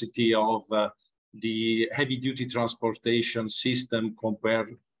diversity of the heavy-duty transportation system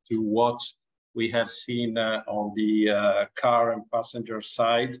compared to what we have seen on the car and passenger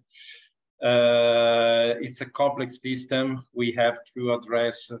side. It's a complex system. We have to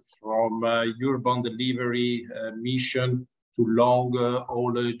address from urban delivery mission to long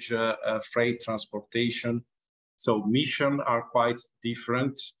haulage freight transportation. So missions are quite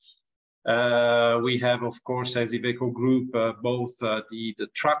different. We have, of course, as Iveco Group, both the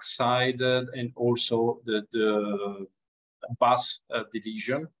truck side and also the bus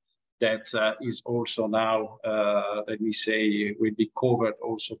division that is also now, let me say, will be covered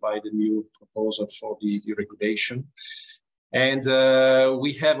also by the new proposal for the regulation. And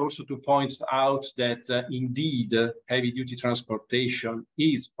we have also to point out that indeed heavy-duty transportation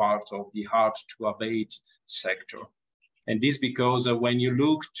is part of the hard-to-abate sector. And this because when you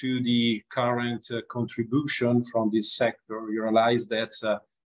look to the current contribution from this sector, you realize that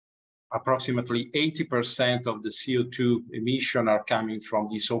approximately 80% of the CO2 emission are coming from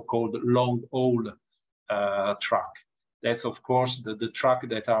the so-called long-haul truck. That's, of course, the truck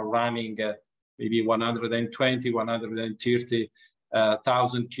that are running maybe 120,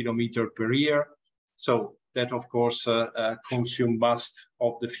 130,000 kilometers per year. So that, of course, consume most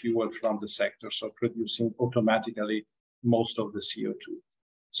of the fuel from the sector, so producing automatically most of the CO2.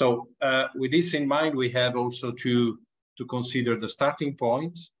 So with this in mind, we have also to consider the starting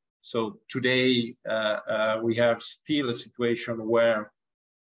point. So today, we have still a situation where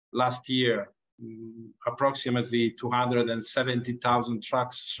last year, approximately 270,000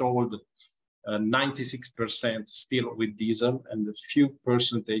 trucks sold, 96% still with diesel, and a few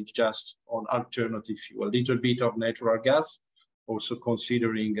percentage just on alternative fuel. A little bit of natural gas, also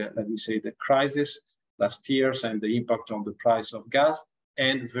considering, let me say, the crisis last year's and the impact on the price of gas,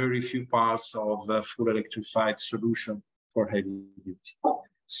 and very few parts of full electrified solution for heavy duty.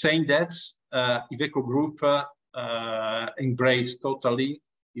 Saying that, Iveco Group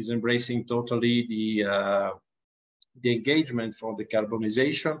is embracing totally the engagement for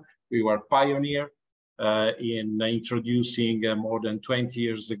decarbonization. We were pioneer in introducing more than 20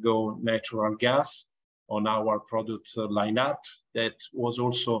 years ago natural gas on our product lineup. That was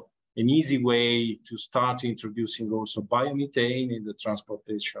also an easy way to start introducing also biomethane in the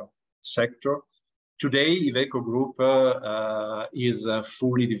transportation sector. Today, Iveco Group is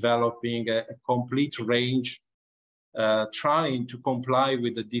fully developing a complete range, trying to comply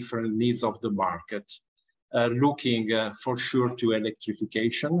with the different needs of the market, looking for sure to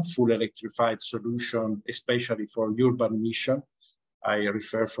electrification, full electrified solution, especially for urban mission. I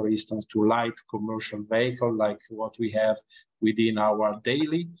refer, for instance, to light commercial vehicle like what we have within our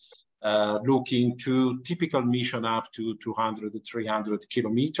daily, looking to typical mission up to 200 to 300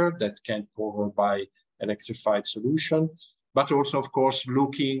 kilometers that can cover by electrified solution, but also, of course,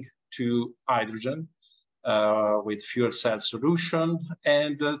 looking to hydrogen with fuel cell solution.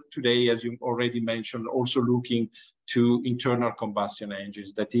 And today, as you already mentioned, also looking to internal combustion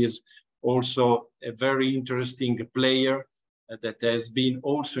engines. That is also a very interesting player that has been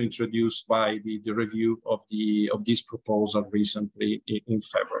also introduced by the review of this proposal recently in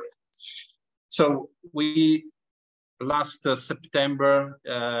February. So we, last September,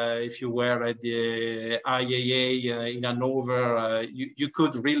 if you were at the IAA in Hanover, you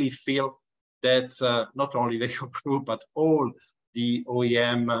could really feel that not only the group, but all the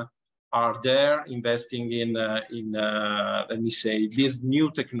OEM are there investing in let me say, these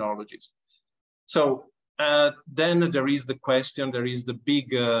new technologies. So then there is the question, there is the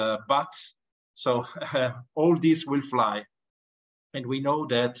big but. So all this will fly. And we know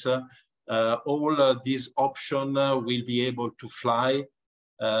that all these options will be able to fly,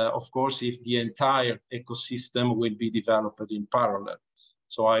 of course, if the entire ecosystem will be developed in parallel.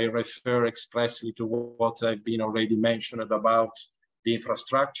 So I refer expressly to what I've been already mentioned about the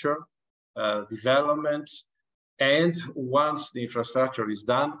infrastructure development. And once the infrastructure is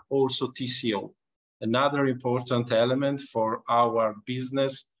done, also TCO. Another important element for our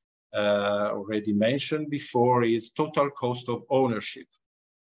business, already mentioned before, is total cost of ownership.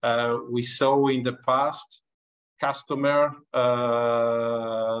 We saw in the past customer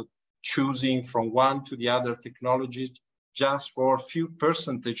choosing from one to the other technologies just for a few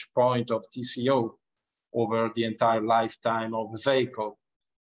percentage points of TCO over the entire lifetime of the vehicle.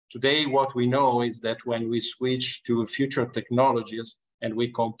 Today, what we know is that when we switch to future technologies and we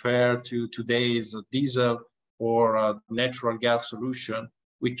compare to today's diesel or natural gas solution,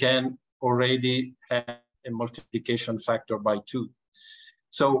 we can already have a multiplication factor by 2.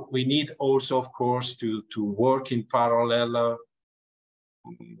 So we need also, of course, to work in parallel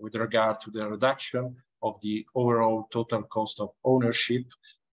with regard to the reduction of the overall total cost of ownership,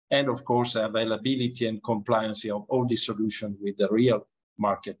 and of course, availability and compliance of all the solutions with the real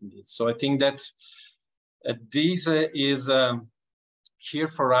market needs. So I think that this is here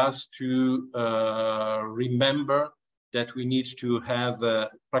for us to remember that we need to have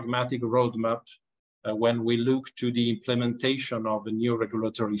a pragmatic roadmap when we look to the implementation of a new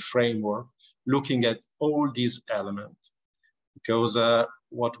regulatory framework looking at all these elements. Because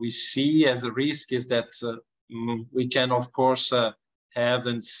what we see as a risk is that we can, of course, have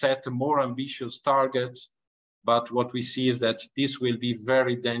and set more ambitious targets, but what we see is that this will be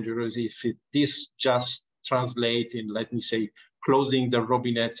very dangerous if this just translates in, let me say, closing the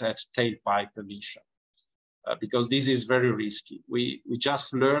robinet at tailpipe emission, because this is very risky. We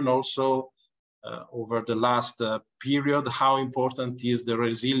just learned also over the last period how important is the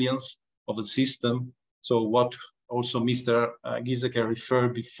resilience of the system. So what also Mr. Gieseke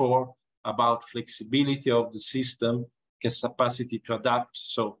referred before about flexibility of the system, capacity to adapt.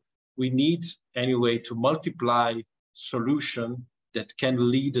 So we need anyway to multiply solution that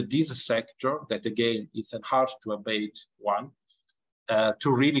can lead this sector, that again is a hard to abate one,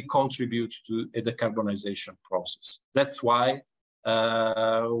 to really contribute to a decarbonization process. That's why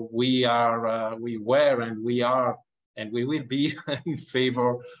we were and we are and we will be in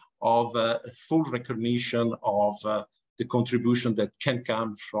favor of a full recognition of the contribution that can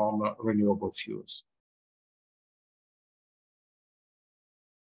come from renewable fuels.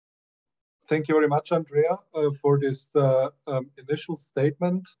 Thank you very much, Andrea, for this initial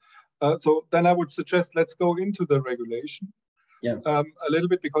statement. So then I would suggest let's go into the regulation a little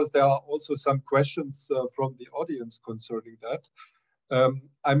bit, because there are also some questions from the audience concerning that.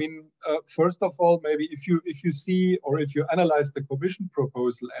 I mean, first of all, maybe if you see or if you analyze the Commission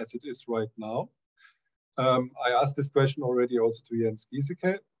proposal as it is right now, I asked this question already also to Jens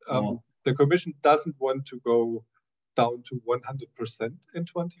Gieseke. The Commission doesn't want to go down to 100% in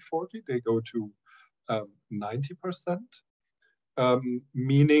 2040. They go to 90%,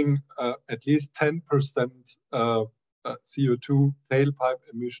 meaning at least 10% CO2 tailpipe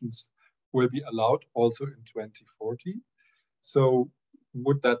emissions will be allowed also in 2040. So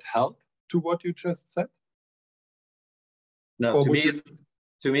would that help to what you just said? No, or to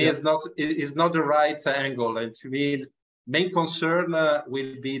me, it's not the right angle. And to me, main concern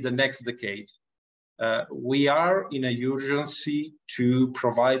will be the next decade. We are in a urgency to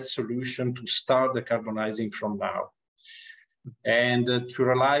provide solution to start decarbonizing from now, and to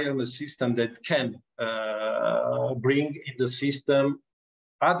rely on a system that can bring in the system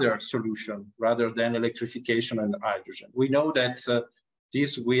other solution rather than electrification and hydrogen. We know that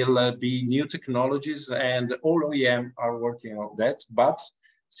this will be new technologies, and all OEM are working on that. But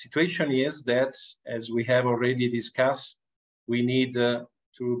situation is that, as we have already discussed, we need to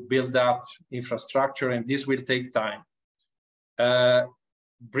build up infrastructure, and this will take time.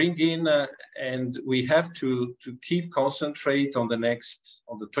 Bring in, and we have to keep concentrate on the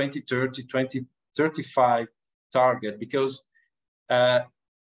 2030, 2035 target, because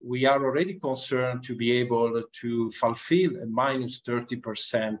we are already concerned to be able to fulfill a minus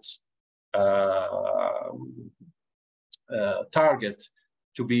 30% target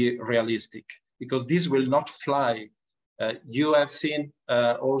to be realistic, because this will not fly. You have seen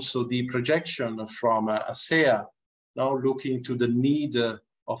also the projection from ASEA, now looking to the need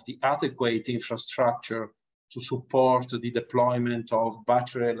of the adequate infrastructure to support the deployment of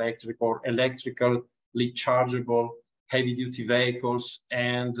battery electric or electrically chargeable heavy-duty vehicles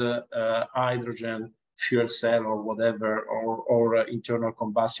and hydrogen fuel cell or whatever, or internal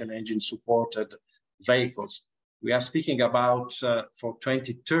combustion engine supported vehicles. We are speaking about, for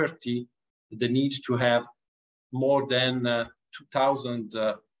 2030, the need to have more than 2,000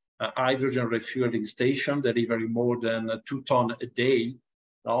 hydrogen refueling stations, delivering more than 2 tons a day,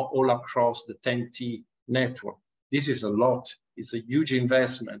 all across the 10T network. This is a lot. It's a huge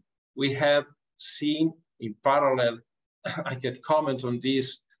investment. We have seen in parallel, I can comment on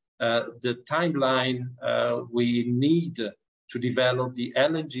this, the timeline we need to develop the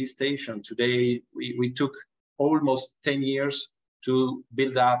LNG station. Today, we took almost 10 years to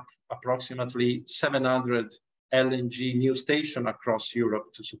build up approximately 700 LNG new stations across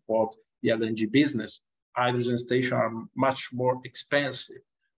Europe to support the LNG business. Hydrogen stations are much more expensive.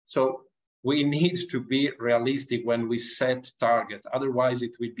 So we need to be realistic when we set targets. Otherwise,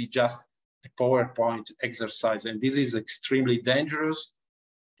 it will be just a PowerPoint exercise. And this is extremely dangerous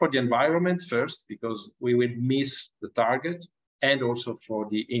for the environment first, because we will miss the target, and also for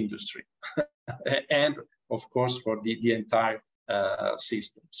the industry. And of course, for the entire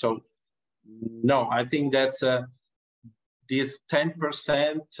system. So no, I think that this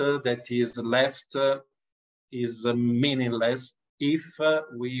 10% that is left is meaningless if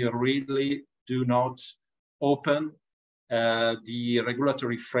we really do not open the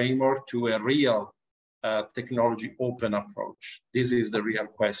regulatory framework to a real technology open approach. This is the real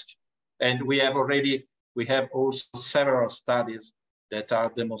question. And we have also several studies that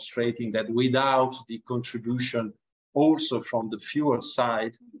are demonstrating that without the contribution also from the fuel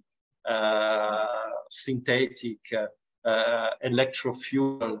side, synthetic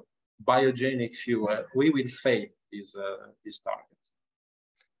electrofuel, biogenic fuel, we will fail this target.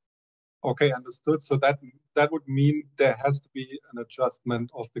 Okay, understood. So that would mean there has to be an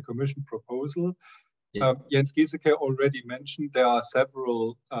adjustment of the Commission proposal. Yeah. Jens Gieseke already mentioned there are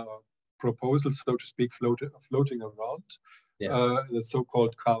several proposals, so to speak, floating around. Yeah. The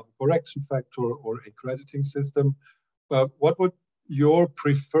so-called carbon correction factor or a crediting system. What would your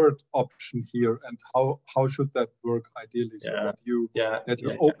preferred option here, and how should that work ideally, so that you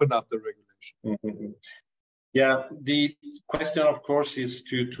open up the regulation? Mm-hmm. Yeah, the question, of course, is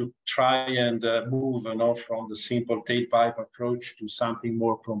to try and move from the simple tailpipe approach to something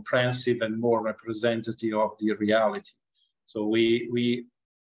more comprehensive and more representative of the reality. So we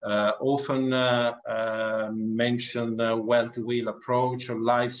often mention well-to-wheel approach or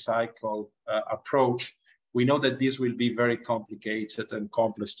life cycle approach. We know that this will be very complicated and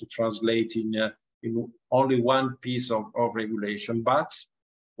complex to translate in only one piece of regulation, but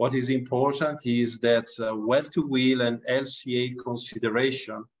what is important is that well-to-wheel and LCA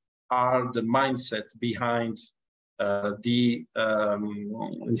consideration are the mindset behind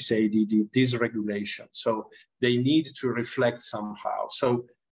this regulation. So they need to reflect somehow. So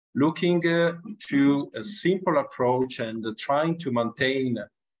looking to a simple approach and trying to maintain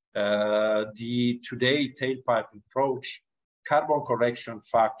the today tailpipe approach, carbon correction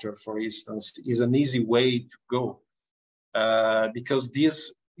factor, for instance, is an easy way to go because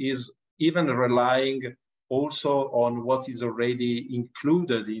this is even relying also on what is already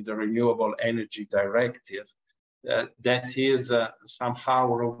included in the Renewable Energy Directive, that is somehow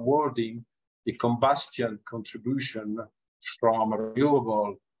rewarding the combustion contribution from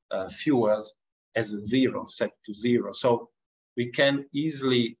renewable fuels as a zero, set to zero. So we can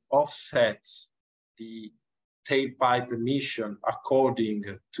easily offset the tailpipe emission according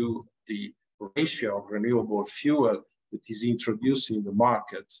to the ratio of renewable fuel that is introduced in the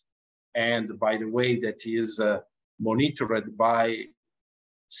market, and by the way, that is monitored by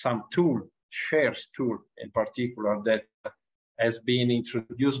some tool, shares tool in particular, that has been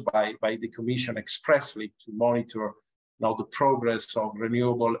introduced by the Commission expressly to monitor now the progress of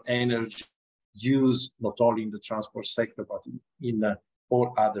renewable energy use, not only in the transport sector, but in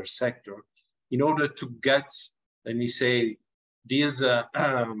all other sectors, in order to get, let me say, this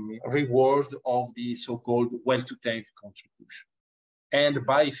reward of the so-called well-to-tank contribution. And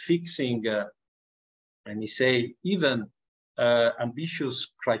by fixing, let me say, even ambitious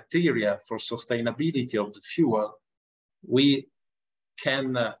criteria for sustainability of the fuel, we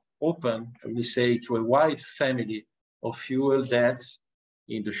can open, let me say, to a wide family of fuel that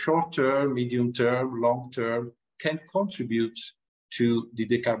in the short term, medium term, long term, can contribute to the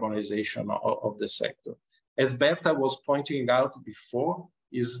decarbonization of the sector. As Berta was pointing out before,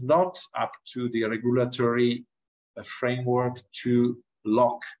 is not up to the regulatory framework to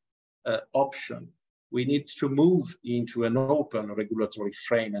lock option. We need to move into an open regulatory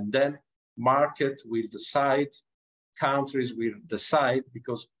frame, and then market will decide, countries will decide,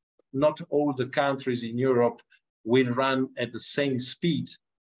 because not all the countries in Europe will run at the same speed.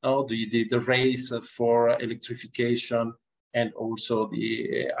 The race for electrification and also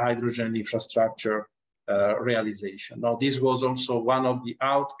the hydrogen infrastructure realization. Now, this was also one of the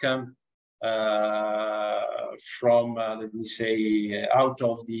outcome from, let me say, out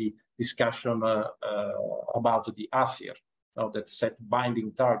of the discussion about the AFIR, that set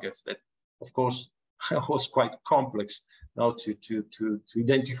binding targets that, of course, was quite complex to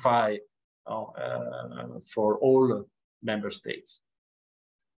identify for all member states.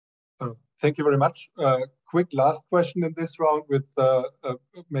 Thank you very much. Quick last question in this round with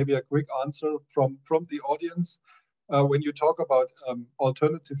maybe a quick answer from the audience. When you talk about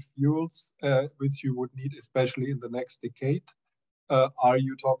alternative fuels, which you would need, especially in the next decade, are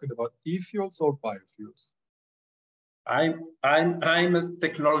you talking about e-fuels or biofuels? I'm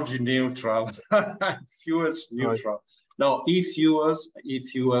technology neutral. Fuels neutral. Right. No, e-fuels.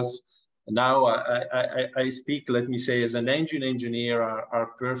 Now I speak, let me say, as an engine engineer, are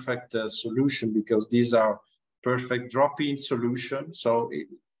perfect solution, because these are perfect drop-in solutions. So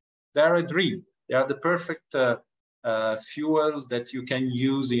they're a dream. They are the perfect fuel that you can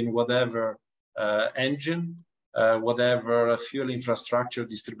use in whatever engine, whatever fuel infrastructure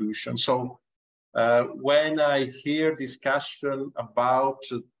distribution. So when I hear discussion about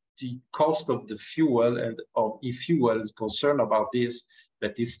the cost of the fuel and of e-fuel is concerned about this,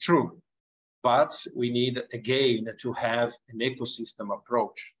 that is true. But we need, again, to have an ecosystem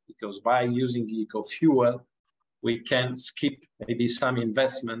approach, because by using eco-fuel, we can skip maybe some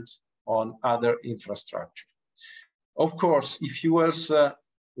investment on other infrastructure. Of course, e-fuels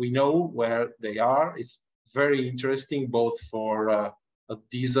We know where they are. It's very interesting both for a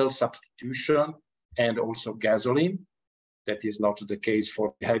diesel substitution and also gasoline. That is not the case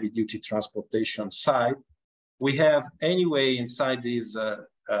for the heavy-duty transportation side. We have anyway inside this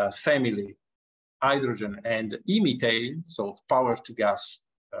family hydrogen and e-methane, so power to gas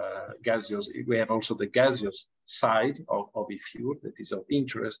gaseous. We have also the gaseous side of eFuel that is of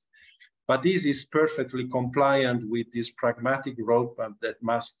interest. But this is perfectly compliant with this pragmatic roadmap that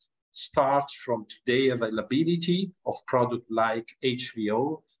must start from today availability of product like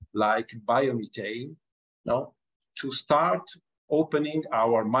HVO, like biomethane, no? To start opening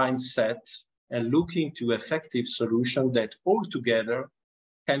our mindset and looking to effective solutions that altogether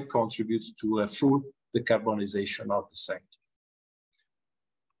can contribute to a full decarbonization of the sector.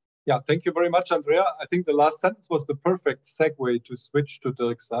 Yeah, thank you very much, Andrea. I think the last sentence was the perfect segue to switch to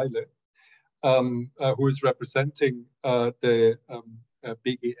Dirk Seile, who is representing the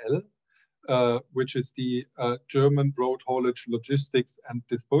BGL, which is the German Road Haulage Logistics and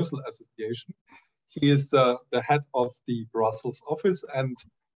Disposal Association. He is the head of the Brussels office and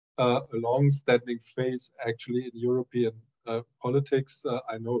a long-standing face actually in European politics.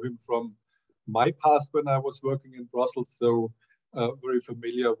 I know him from my past when I was working in Brussels, so very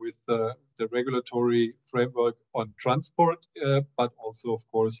familiar with the regulatory framework on transport, but also, of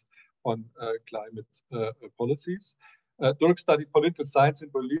course, on climate policies. Dirk studied political science in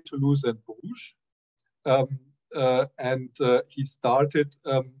Berlin, Toulouse, and Bruges, and he started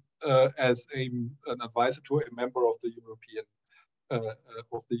as an advisor to a member of the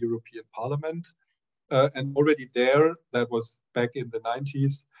European Parliament, and already there, that was back in the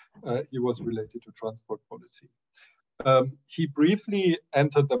 90s, he was related to transport policy. He briefly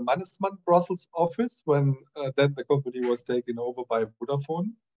entered the Mannesmann Brussels office when then the company was taken over by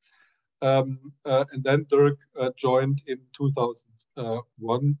Vodafone. And then Dirk joined in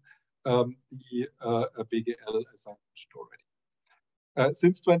 2001 the BGL, as I mentioned already.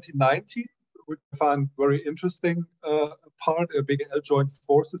 Since 2019, which I found very interesting part, BGL joined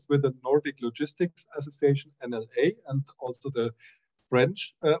forces with the Nordic Logistics Association, NLA, and also the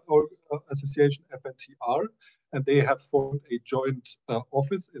French association, FNTR, and they have formed a joint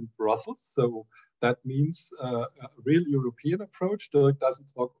office in Brussels. So that means a real European approach. Dirk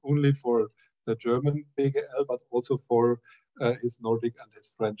doesn't talk only for the German BGL, but also for his Nordic and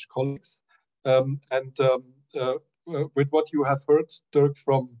his French colleagues. With what you have heard, Dirk,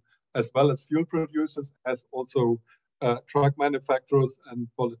 from as well as fuel producers, as also truck manufacturers and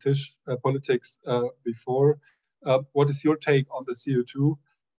politics before, what is your take on the CO2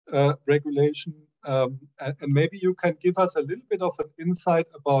 regulation? And maybe you can give us a little bit of an insight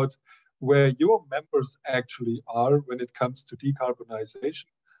about where your members actually are when it comes to decarbonization.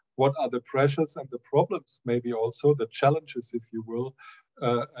 What are the pressures and the problems, maybe also the challenges, if you will,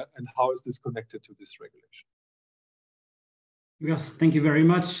 and how is this connected to this regulation? Yes, thank you very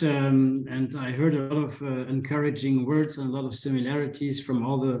much. And I heard a lot of encouraging words and a lot of similarities from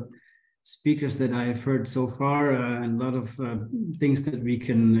all the speakers that I've heard so far, and a lot of things that we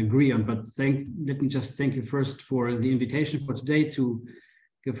can agree on. But let me just thank you first for the invitation for today to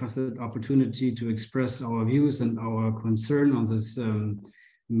give us the opportunity to express our views and our concern on this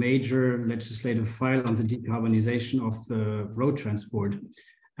major legislative file on the decarbonization of the road transport.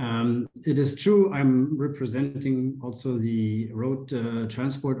 It is true, I'm representing also the Road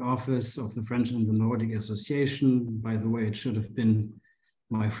Transport Office of the French and the Nordic Association. By the way, it should have been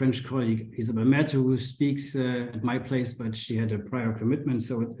my French colleague Isabelle Mette who speaks at my place, but she had a prior commitment,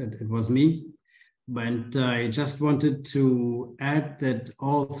 so it was me. But I just wanted to add that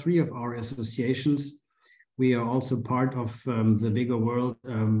all three of our associations, we are also part of the bigger world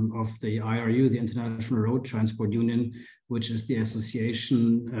of the IRU, the International Road Transport Union, which is the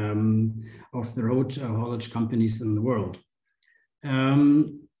association of the road haulage companies in the world.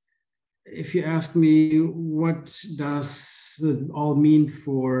 If you ask me, what does it all mean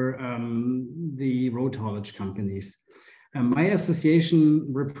for the road haulage companies? My association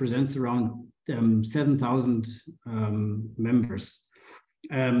represents around 7,000 members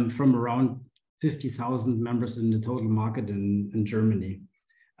from around 50,000 members in the total market in Germany.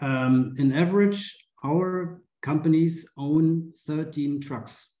 In average, our companies own 13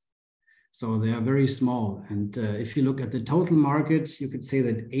 trucks. So they are very small. And if you look at the total market, you could say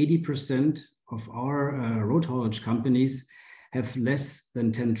that 80% of our road haulage companies have less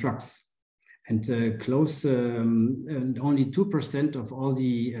than 10 trucks. And and only 2% of all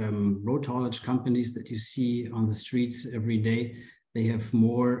the road haulage companies that you see on the streets every day, they have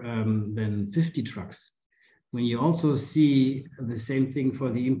more than 50 trucks. When you also see the same thing for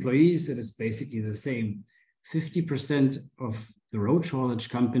the employees, it is basically the same. 50% of The road haulage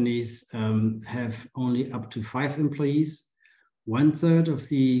companies have only up to 5 employees. 1/3 of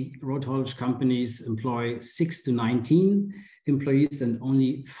the road haulage companies employ 6 to 19 employees, and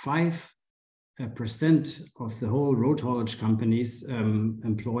only 5% of the whole road haulage companies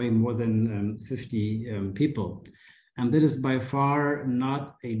employ more than 50 people. And that is by far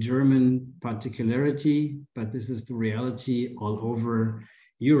not a German particularity, but this is the reality all over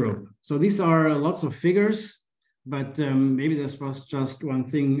Europe. So these are lots of figures, but maybe this was just one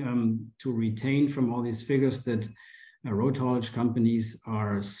thing to retain from all these figures, that road haulage companies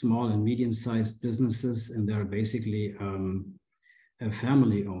are small and medium-sized businesses, and they're basically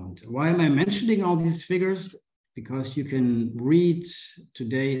family-owned. Why am I mentioning all these figures? Because you can read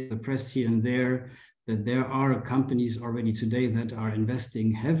today in the press here and there that there are companies already today that are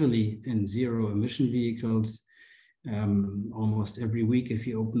investing heavily in zero-emission vehicles. Almost every week, if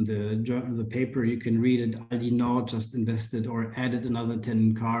you open the paper, you can read it. Aldi Nord just invested or added another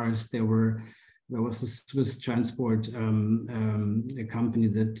 10 cars. There was a Swiss transport a company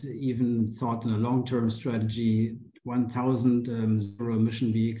that even thought in a long-term strategy, 1,000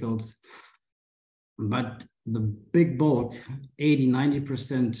 zero-emission vehicles. But the big bulk,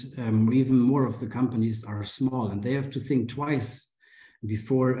 80–90%, or even more of the companies are small, and they have to think twice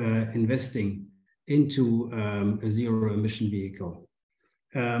before investing into a zero-emission vehicle.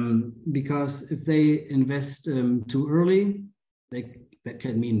 Because if they invest too early, that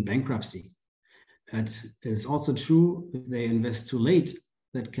can mean bankruptcy. That is also true if they invest too late.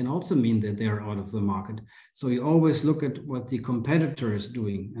 That can also mean that they are out of the market. So you always look at what the competitor is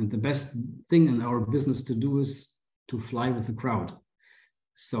doing. And the best thing in our business to do is to fly with the crowd.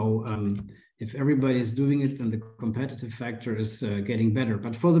 So if everybody is doing it, then the competitive factor is getting better.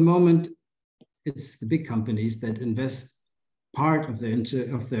 But for the moment, it's the big companies that invest part of the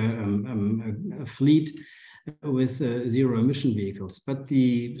fleet with zero-emission vehicles. But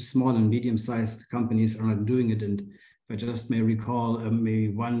the small and medium-sized companies are not doing it. And I just may recall maybe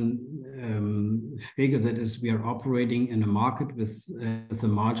one figure, that is, we are operating in a market with a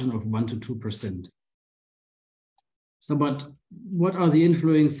margin of 1 to 2%. So, but what are the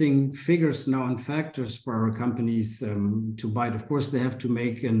influencing figures now and factors for our companies to buy it? Of course, they have to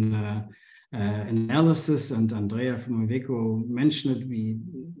make an analysis, and Andrea from Iveco mentioned it. We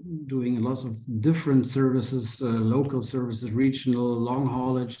doing lots of different services, local services, regional, long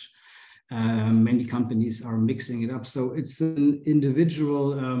haulage. Many companies are mixing it up. So it's an individual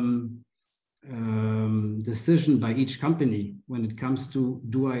decision by each company when it comes to,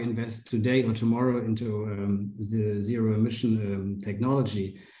 do I invest today or tomorrow into the zero emission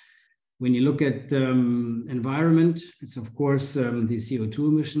technology? When you look at environment, it's of course the CO2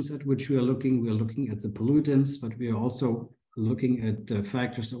 emissions at which we are looking. We are looking at the pollutants, but we are also looking at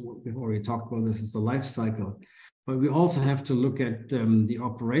factors, we've already talked about this, is the life cycle. But we also have to look at the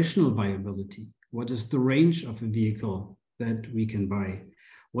operational viability. What is the range of a vehicle that we can buy?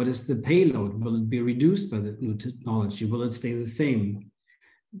 What is the payload? Will it be reduced by the new technology? Will it stay the same?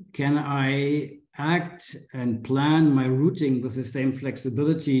 Can I act and plan my routing with the same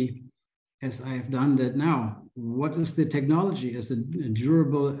flexibility as I have done that now? What is the technology? Is it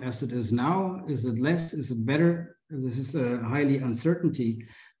durable as it is now? Is it less? Is it better? This is a highly uncertainty.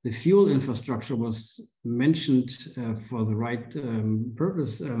 The fuel infrastructure was mentioned for the right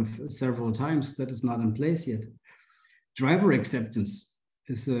purpose several times. That is not in place yet. Driver acceptance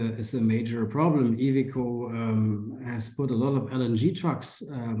is a major problem. Iveco has put a lot of LNG trucks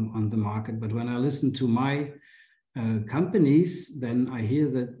on the market, but when I listen to my companies, then I hear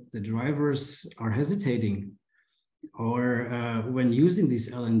that the drivers are hesitating or when using these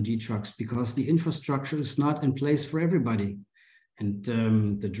LNG trucks because the infrastructure is not in place for everybody. And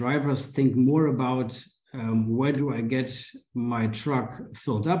the drivers think more about where do I get my truck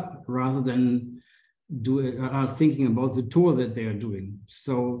filled up rather than thinking about the tour that they are doing.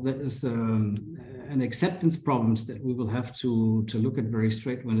 So that is an acceptance problems that we will have to look at very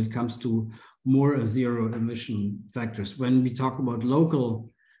straight when it comes to more zero emission factors. When we talk about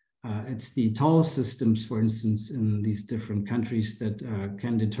local, it's the toll systems, for instance, in these different countries that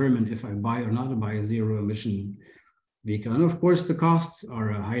can determine if I buy or not buy a zero emission vehicle. And of course, the costs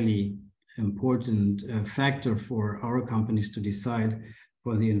are a highly important factor for our companies to decide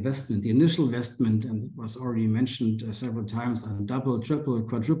for the investment. The initial investment, and it was already mentioned several times, are double, triple,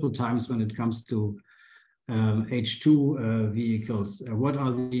 quadruple times when it comes to H2 vehicles. What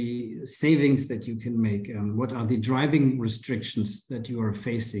are the savings that you can make? What are the driving restrictions that you are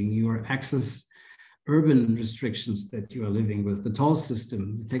facing? Your access urban restrictions that you are living with, the toll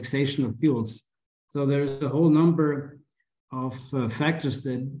system, the taxation of fuels. So there's a whole number of factors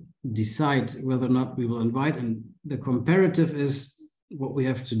that decide whether or not we will invite. And the comparative is what we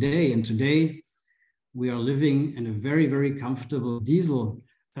have today. And today we are living in a very, very comfortable diesel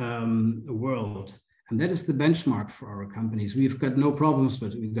world. And that is the benchmark for our companies. We've got no problems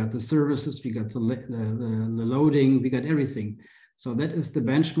with it. We've got the services, we got the loading, we got everything. So that is the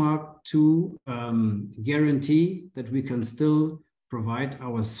benchmark to guarantee that we can still provide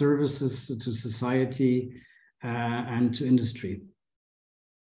our services to society and to industry.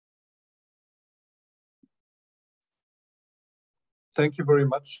 Thank you very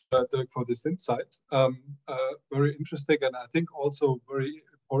much, Dirk, for this insight. Very interesting, and I think also very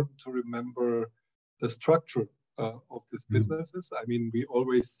important to remember the structure of these businesses. I mean, we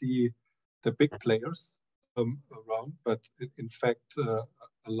always see the big players around, but in fact, a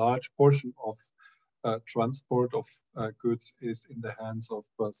large portion of transport of goods is in the hands of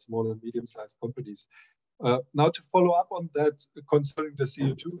small and medium-sized companies. Now, to follow up on that concerning the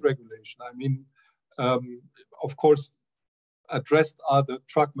CO2 regulation, I mean, of course, addressed are the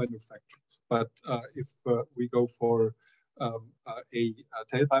truck manufacturers, but if we go for a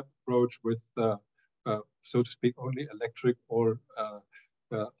tailpipe approach with, so to speak, only electric or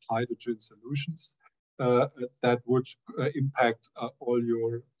hydrogen solutions, that would impact all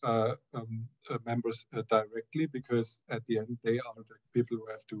your members directly, because at the end they are the people who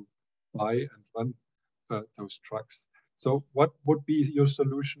have to buy and run those trucks. So what would be your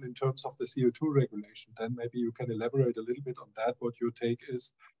solution in terms of the CO2 regulation? Then maybe you can elaborate a little bit on that, what your take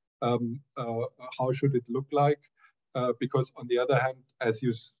is. How should it look like? Because on the other hand, as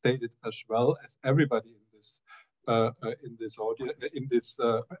you stated as well as everybody in this audience,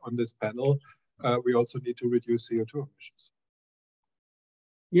 on this panel, we also need to reduce CO2 emissions.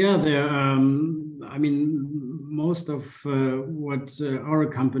 Yeah, I mean, most of what our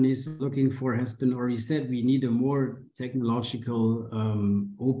companies are looking for has been already said. We need a more technological,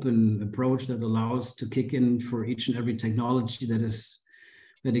 open approach that allows to kick in for each and every technology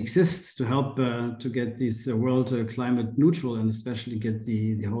that exists to help to get this world climate neutral, and especially get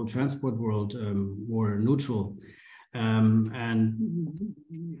the whole transport world more neutral. And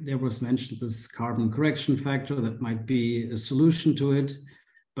there was mentioned this carbon correction factor that might be a solution to it.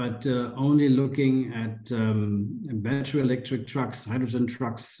 But only looking at battery electric trucks, hydrogen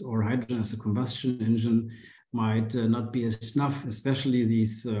trucks, or hydrogen as a combustion engine might not be enough, especially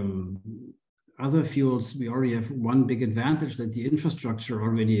these other fuels. We already have one big advantage, that the infrastructure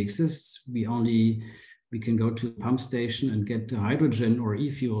already exists. We can go to a pump station and get hydrogen or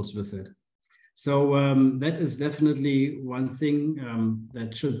e-fuels with it. So that is definitely one thing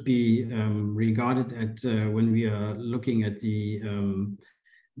that should be regarded at when we are looking at the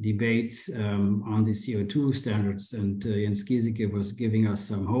debates on the CO2 standards, and Jens Gieseke was giving us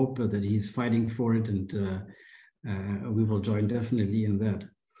some hope that he's fighting for it, and we will join definitely in that.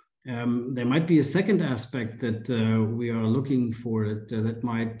 There might be a second aspect that we are looking for that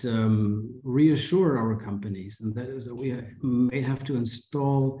might reassure our companies, and that is that we may have to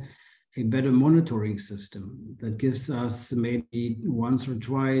install a better monitoring system that gives us maybe once or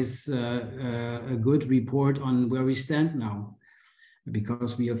twice a good report on where we stand now.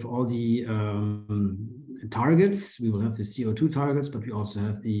 Because we have all the targets, we will have the CO2 targets, but we also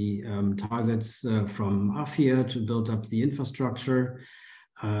have the targets from AFIA to build up the infrastructure.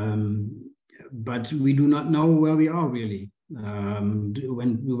 But we do not know where we are really.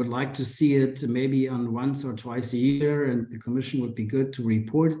 When we would like to see it maybe on once or twice a year, and the Commission would be good to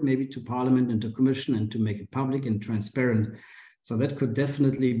report it maybe to Parliament and to Commission and to make it public and transparent. So that could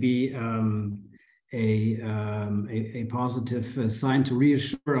definitely be a positive sign to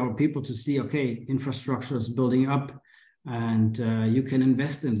reassure our people to see, okay, infrastructure is building up and you can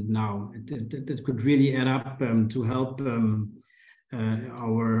invest in it now. It could really add up to help a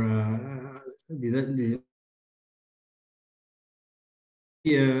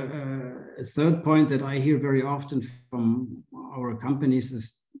third point that I hear very often from our companies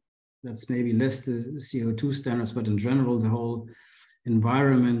is that's maybe less the CO2 standards, but in general, the whole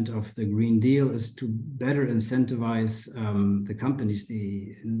environment of the Green Deal is to better incentivize the companies.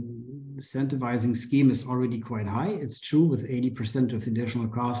 The incentivizing scheme is already quite high. It's true, with 80% of additional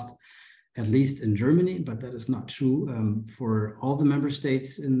cost, at least in Germany, but that is not true for all the member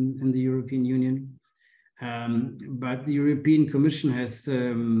states in the European Union. But the European Commission has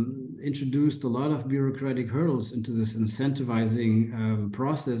introduced a lot of bureaucratic hurdles into this incentivizing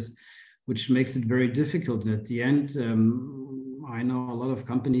process, which makes it very difficult. At the end, I know a lot of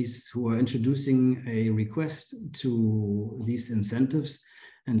companies who are introducing a request to these incentives,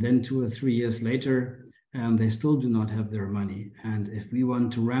 and then 2 or 3 years later, and they still do not have their money. And if we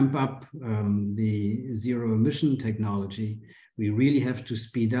want to ramp up the zero emission technology, we really have to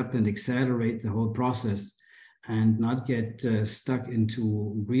speed up and accelerate the whole process and not get stuck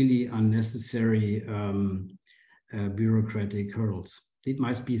into really unnecessary bureaucratic hurdles. It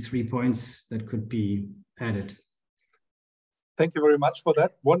might be 3 points that could be added. Thank you very much for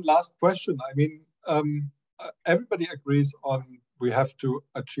that. One last question. I mean, everybody agrees on we have to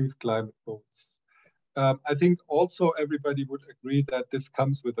achieve climate goals. I think also everybody would agree that this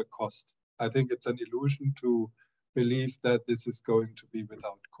comes with a cost. I think it's an illusion to believe that this is going to be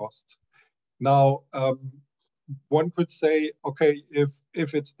without cost. Now, one could say, okay,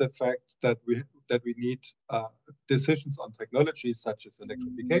 if it's the fact that we need decisions on technologies such as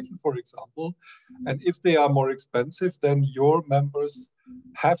electrification, for example, and if they are more expensive, then your members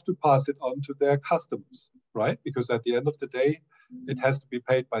have to pass it on to their customers, right? Because at the end of the day, it has to be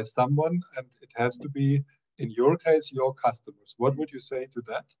paid by someone, and it has to be, in your case, your customers. What would you say to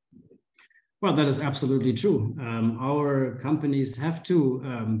that? Well, that is absolutely true. Our companies have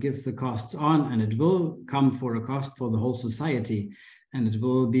to give the costs on, and it will come for a cost for the whole society. And it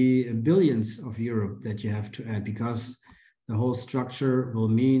will be billions of euro that you have to add, because the whole structure will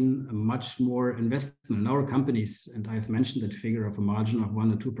mean a much more investment in our companies. And I've mentioned that figure of a margin of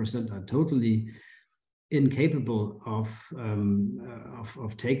 1 or 2% are totally incapable of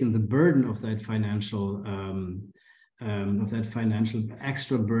taking the burden of that financial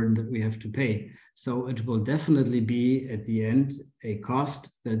extra burden that we have to pay. So it will definitely be at the end a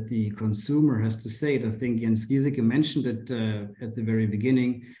cost that the consumer has to say. I think Jens Gieseke mentioned it at the very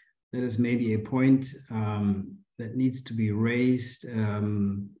beginning. That is maybe a point that needs to be raised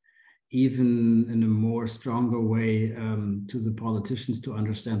even in a more stronger way to the politicians to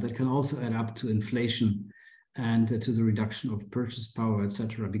understand. That can also add up to inflation and to the reduction of purchase power,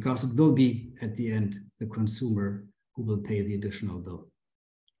 etc., because it will be at the end the consumer who will pay the additional bill.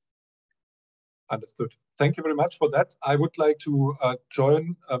 Understood. Thank you very much for that. I would like to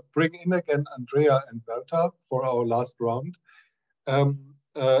bring in again Andrea and Berta for our last round.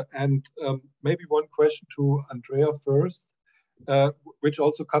 Maybe one question to Andrea first, which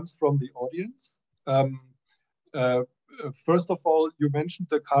also comes from the audience. First of all, you mentioned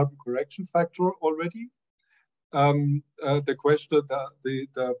the carbon correction factor already. The question,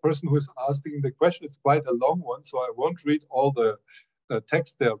 the person who is asking the question is quite a long one, so I won't read all the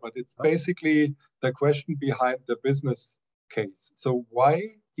text there, but it's basically the question behind the business case. So why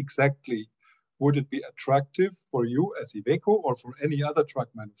exactly would it be attractive for you as Iveco or for any other truck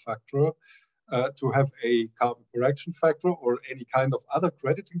manufacturer to have a carbon correction factor or any kind of other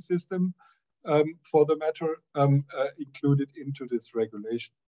crediting system for the matter included into this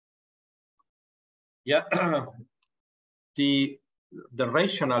regulation? Yeah, the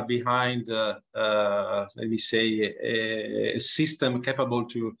rationale behind, let me say, a system capable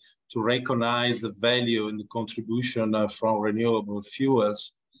to recognize the value and the contribution from renewable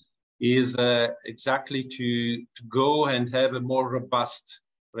fuels is exactly to go and have a more robust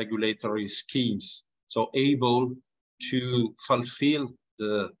regulatory schemes, so able to fulfill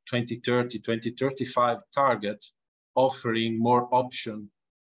the 2030, 2035 targets, offering more option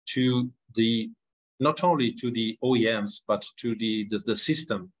to the not only to the OEMs, but to the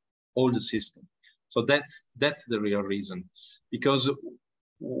system, all the system. So that's the real reason, because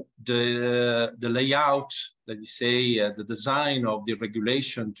the layout, let me say, the design of the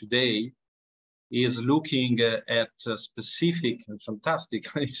regulation today is looking at specific and fantastic,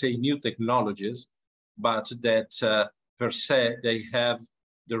 let me say, new technologies, but that per se, they have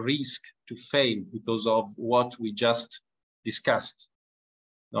the risk to fail because of what we just discussed.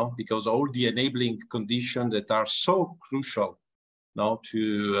 No, because all the enabling conditions that are so crucial now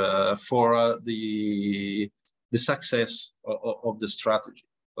to for the success of the strategy.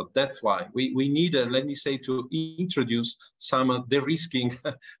 But that's why we need, let me say, to introduce some de-risking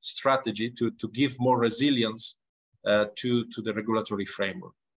strategy to give more resilience to the regulatory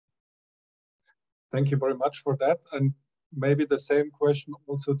framework. Thank you very much for that. And maybe the same question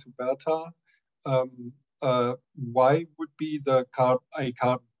also to Berta. Why would be a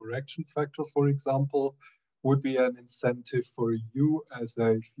carbon correction factor, for example, would be an incentive for you as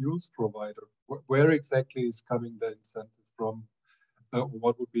a fuels provider? Where exactly is coming the incentive from?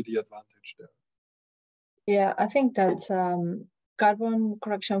 What would be the advantage there? Yeah, I think that carbon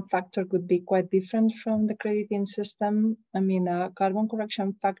correction factor could be quite different from the crediting system. I mean, a carbon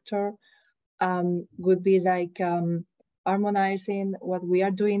correction factor would be like harmonizing what we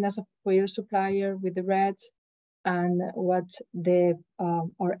are doing as a fuel supplier with the REDs and what the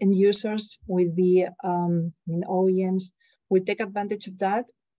our end users will be, OEMs will take advantage of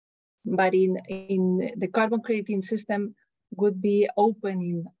that. but in the carbon crediting system would be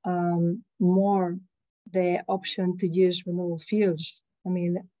opening more the option to use renewable fuels. I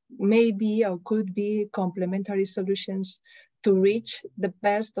mean, maybe or could be complementary solutions to reach the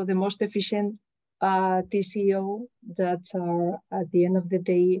best or the most efficient TCO that are at the end of the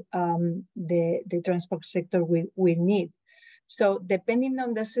day the transport sector will need. So depending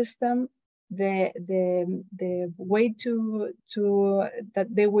on the system, the way to that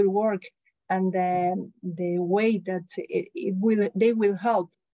they will work and the way that they will help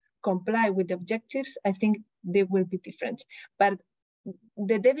comply with the objectives, I think they will be different. But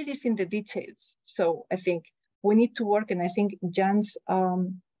the devil is in the details. So I think we need to work, and I think Jan's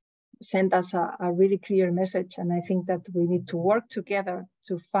sent us a really clear message, and I think that we need to work together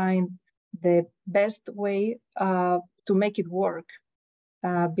to find the best way to make it work,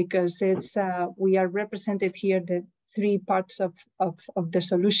 because it's we are represented here the three parts of the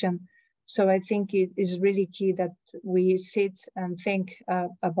solution. So I think it is really key that we sit and think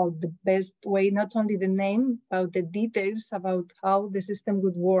about the best way, not only the name, about the details about how the system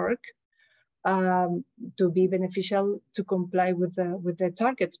would work to be beneficial to comply with the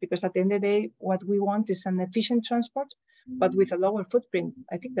targets. Because at the end of the day, what we want is an efficient transport, but with a lower footprint.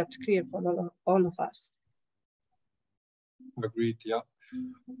 I think that's clear for all of us. Agreed. Yeah.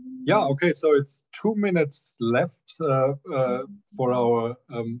 Yeah. Okay. So it's 2 minutes left for our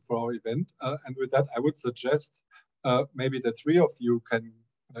event, and with that, I would suggest maybe the three of you can,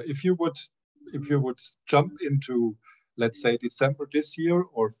 if you would jump into, let's say, December this year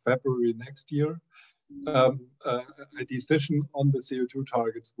or February next year, a decision on the CO2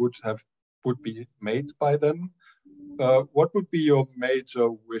 targets would be made by then. What would be your major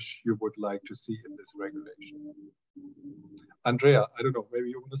wish you would like to see in this regulation? Andrea, I don't know, maybe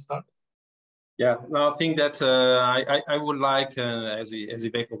you want to start? Yeah, no, I think that I would like, as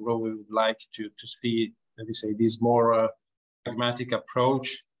Iveco Group, we would like to see, let me say, this more pragmatic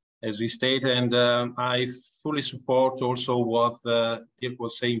approach, as we stated, and I fully support also what Dirk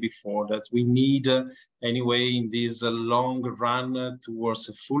was saying before, that we need, anyway, in this long run towards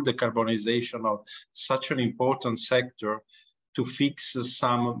a full decarbonization of such an important sector, to fix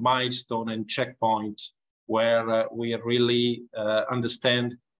some milestone and checkpoint where we really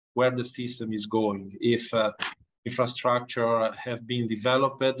understand where the system is going. If infrastructure have been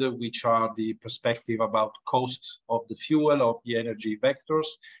developed, which are the perspective about cost of the fuel, of the energy vectors,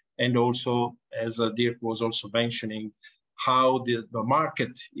 and also, as Dirk was also mentioning, how the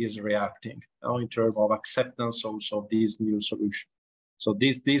market is reacting in terms of acceptance also of these new solutions. So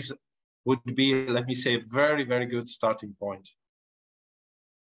this would be, let me say, a very, very good starting point.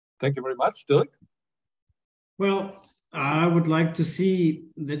 Thank you very much. Dirk? Well, I would like to see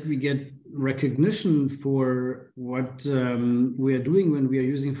that we get recognition for what we are doing when we are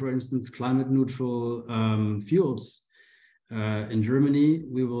using, for instance, climate neutral fuels. In Germany,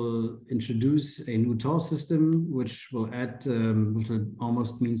 we will introduce a new toll system, which will add, which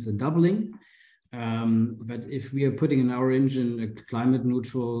almost means a doubling. But if we are putting in our engine climate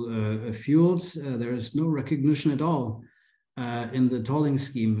neutral fuels, there is no recognition at all in the tolling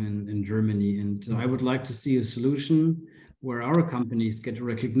scheme in Germany. And I would like to see a solution where our companies get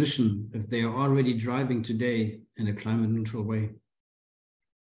recognition if they are already driving today in a climate neutral way.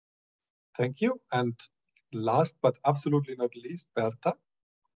 Thank you. And last but absolutely not least, Berta?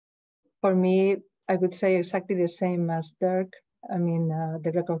 For me, I would say exactly the same as Dirk. I mean,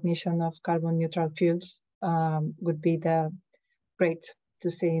 the recognition of carbon neutral fuels would be great to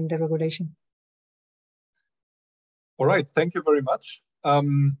see in the regulation. All right, thank you very much.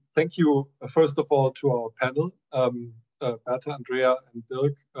 Thank you, first of all, to our panel, Berta, Andrea, and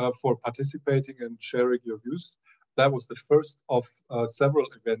Dirk, for participating and sharing your views. That was the first of several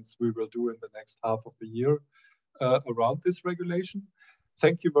events we will do in the next half of the year around this regulation.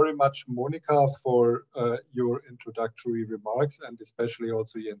 Thank you very much, Monika, for your introductory remarks, and especially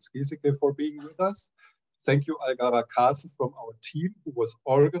also Jens Gieseke for being with us. Thank you, Algara Kase from our team who was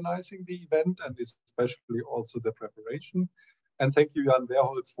organizing the event and especially also the preparation. And thank you, Jan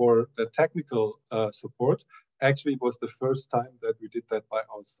Werhold, for the technical support. Actually, it was the first time that we did that by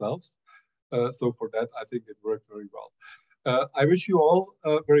ourselves. So for that, I think it worked very well. I wish you all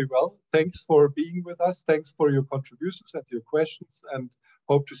very well. Thanks for being with us. Thanks for your contributions and your questions, and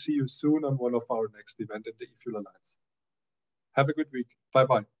hope to see you soon on one of our next events at the eFuel Alliance. Have a good week.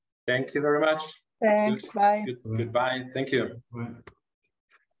 Bye-bye. Thank you very much. Thanks. Bye. Goodbye. Thank you. Bye.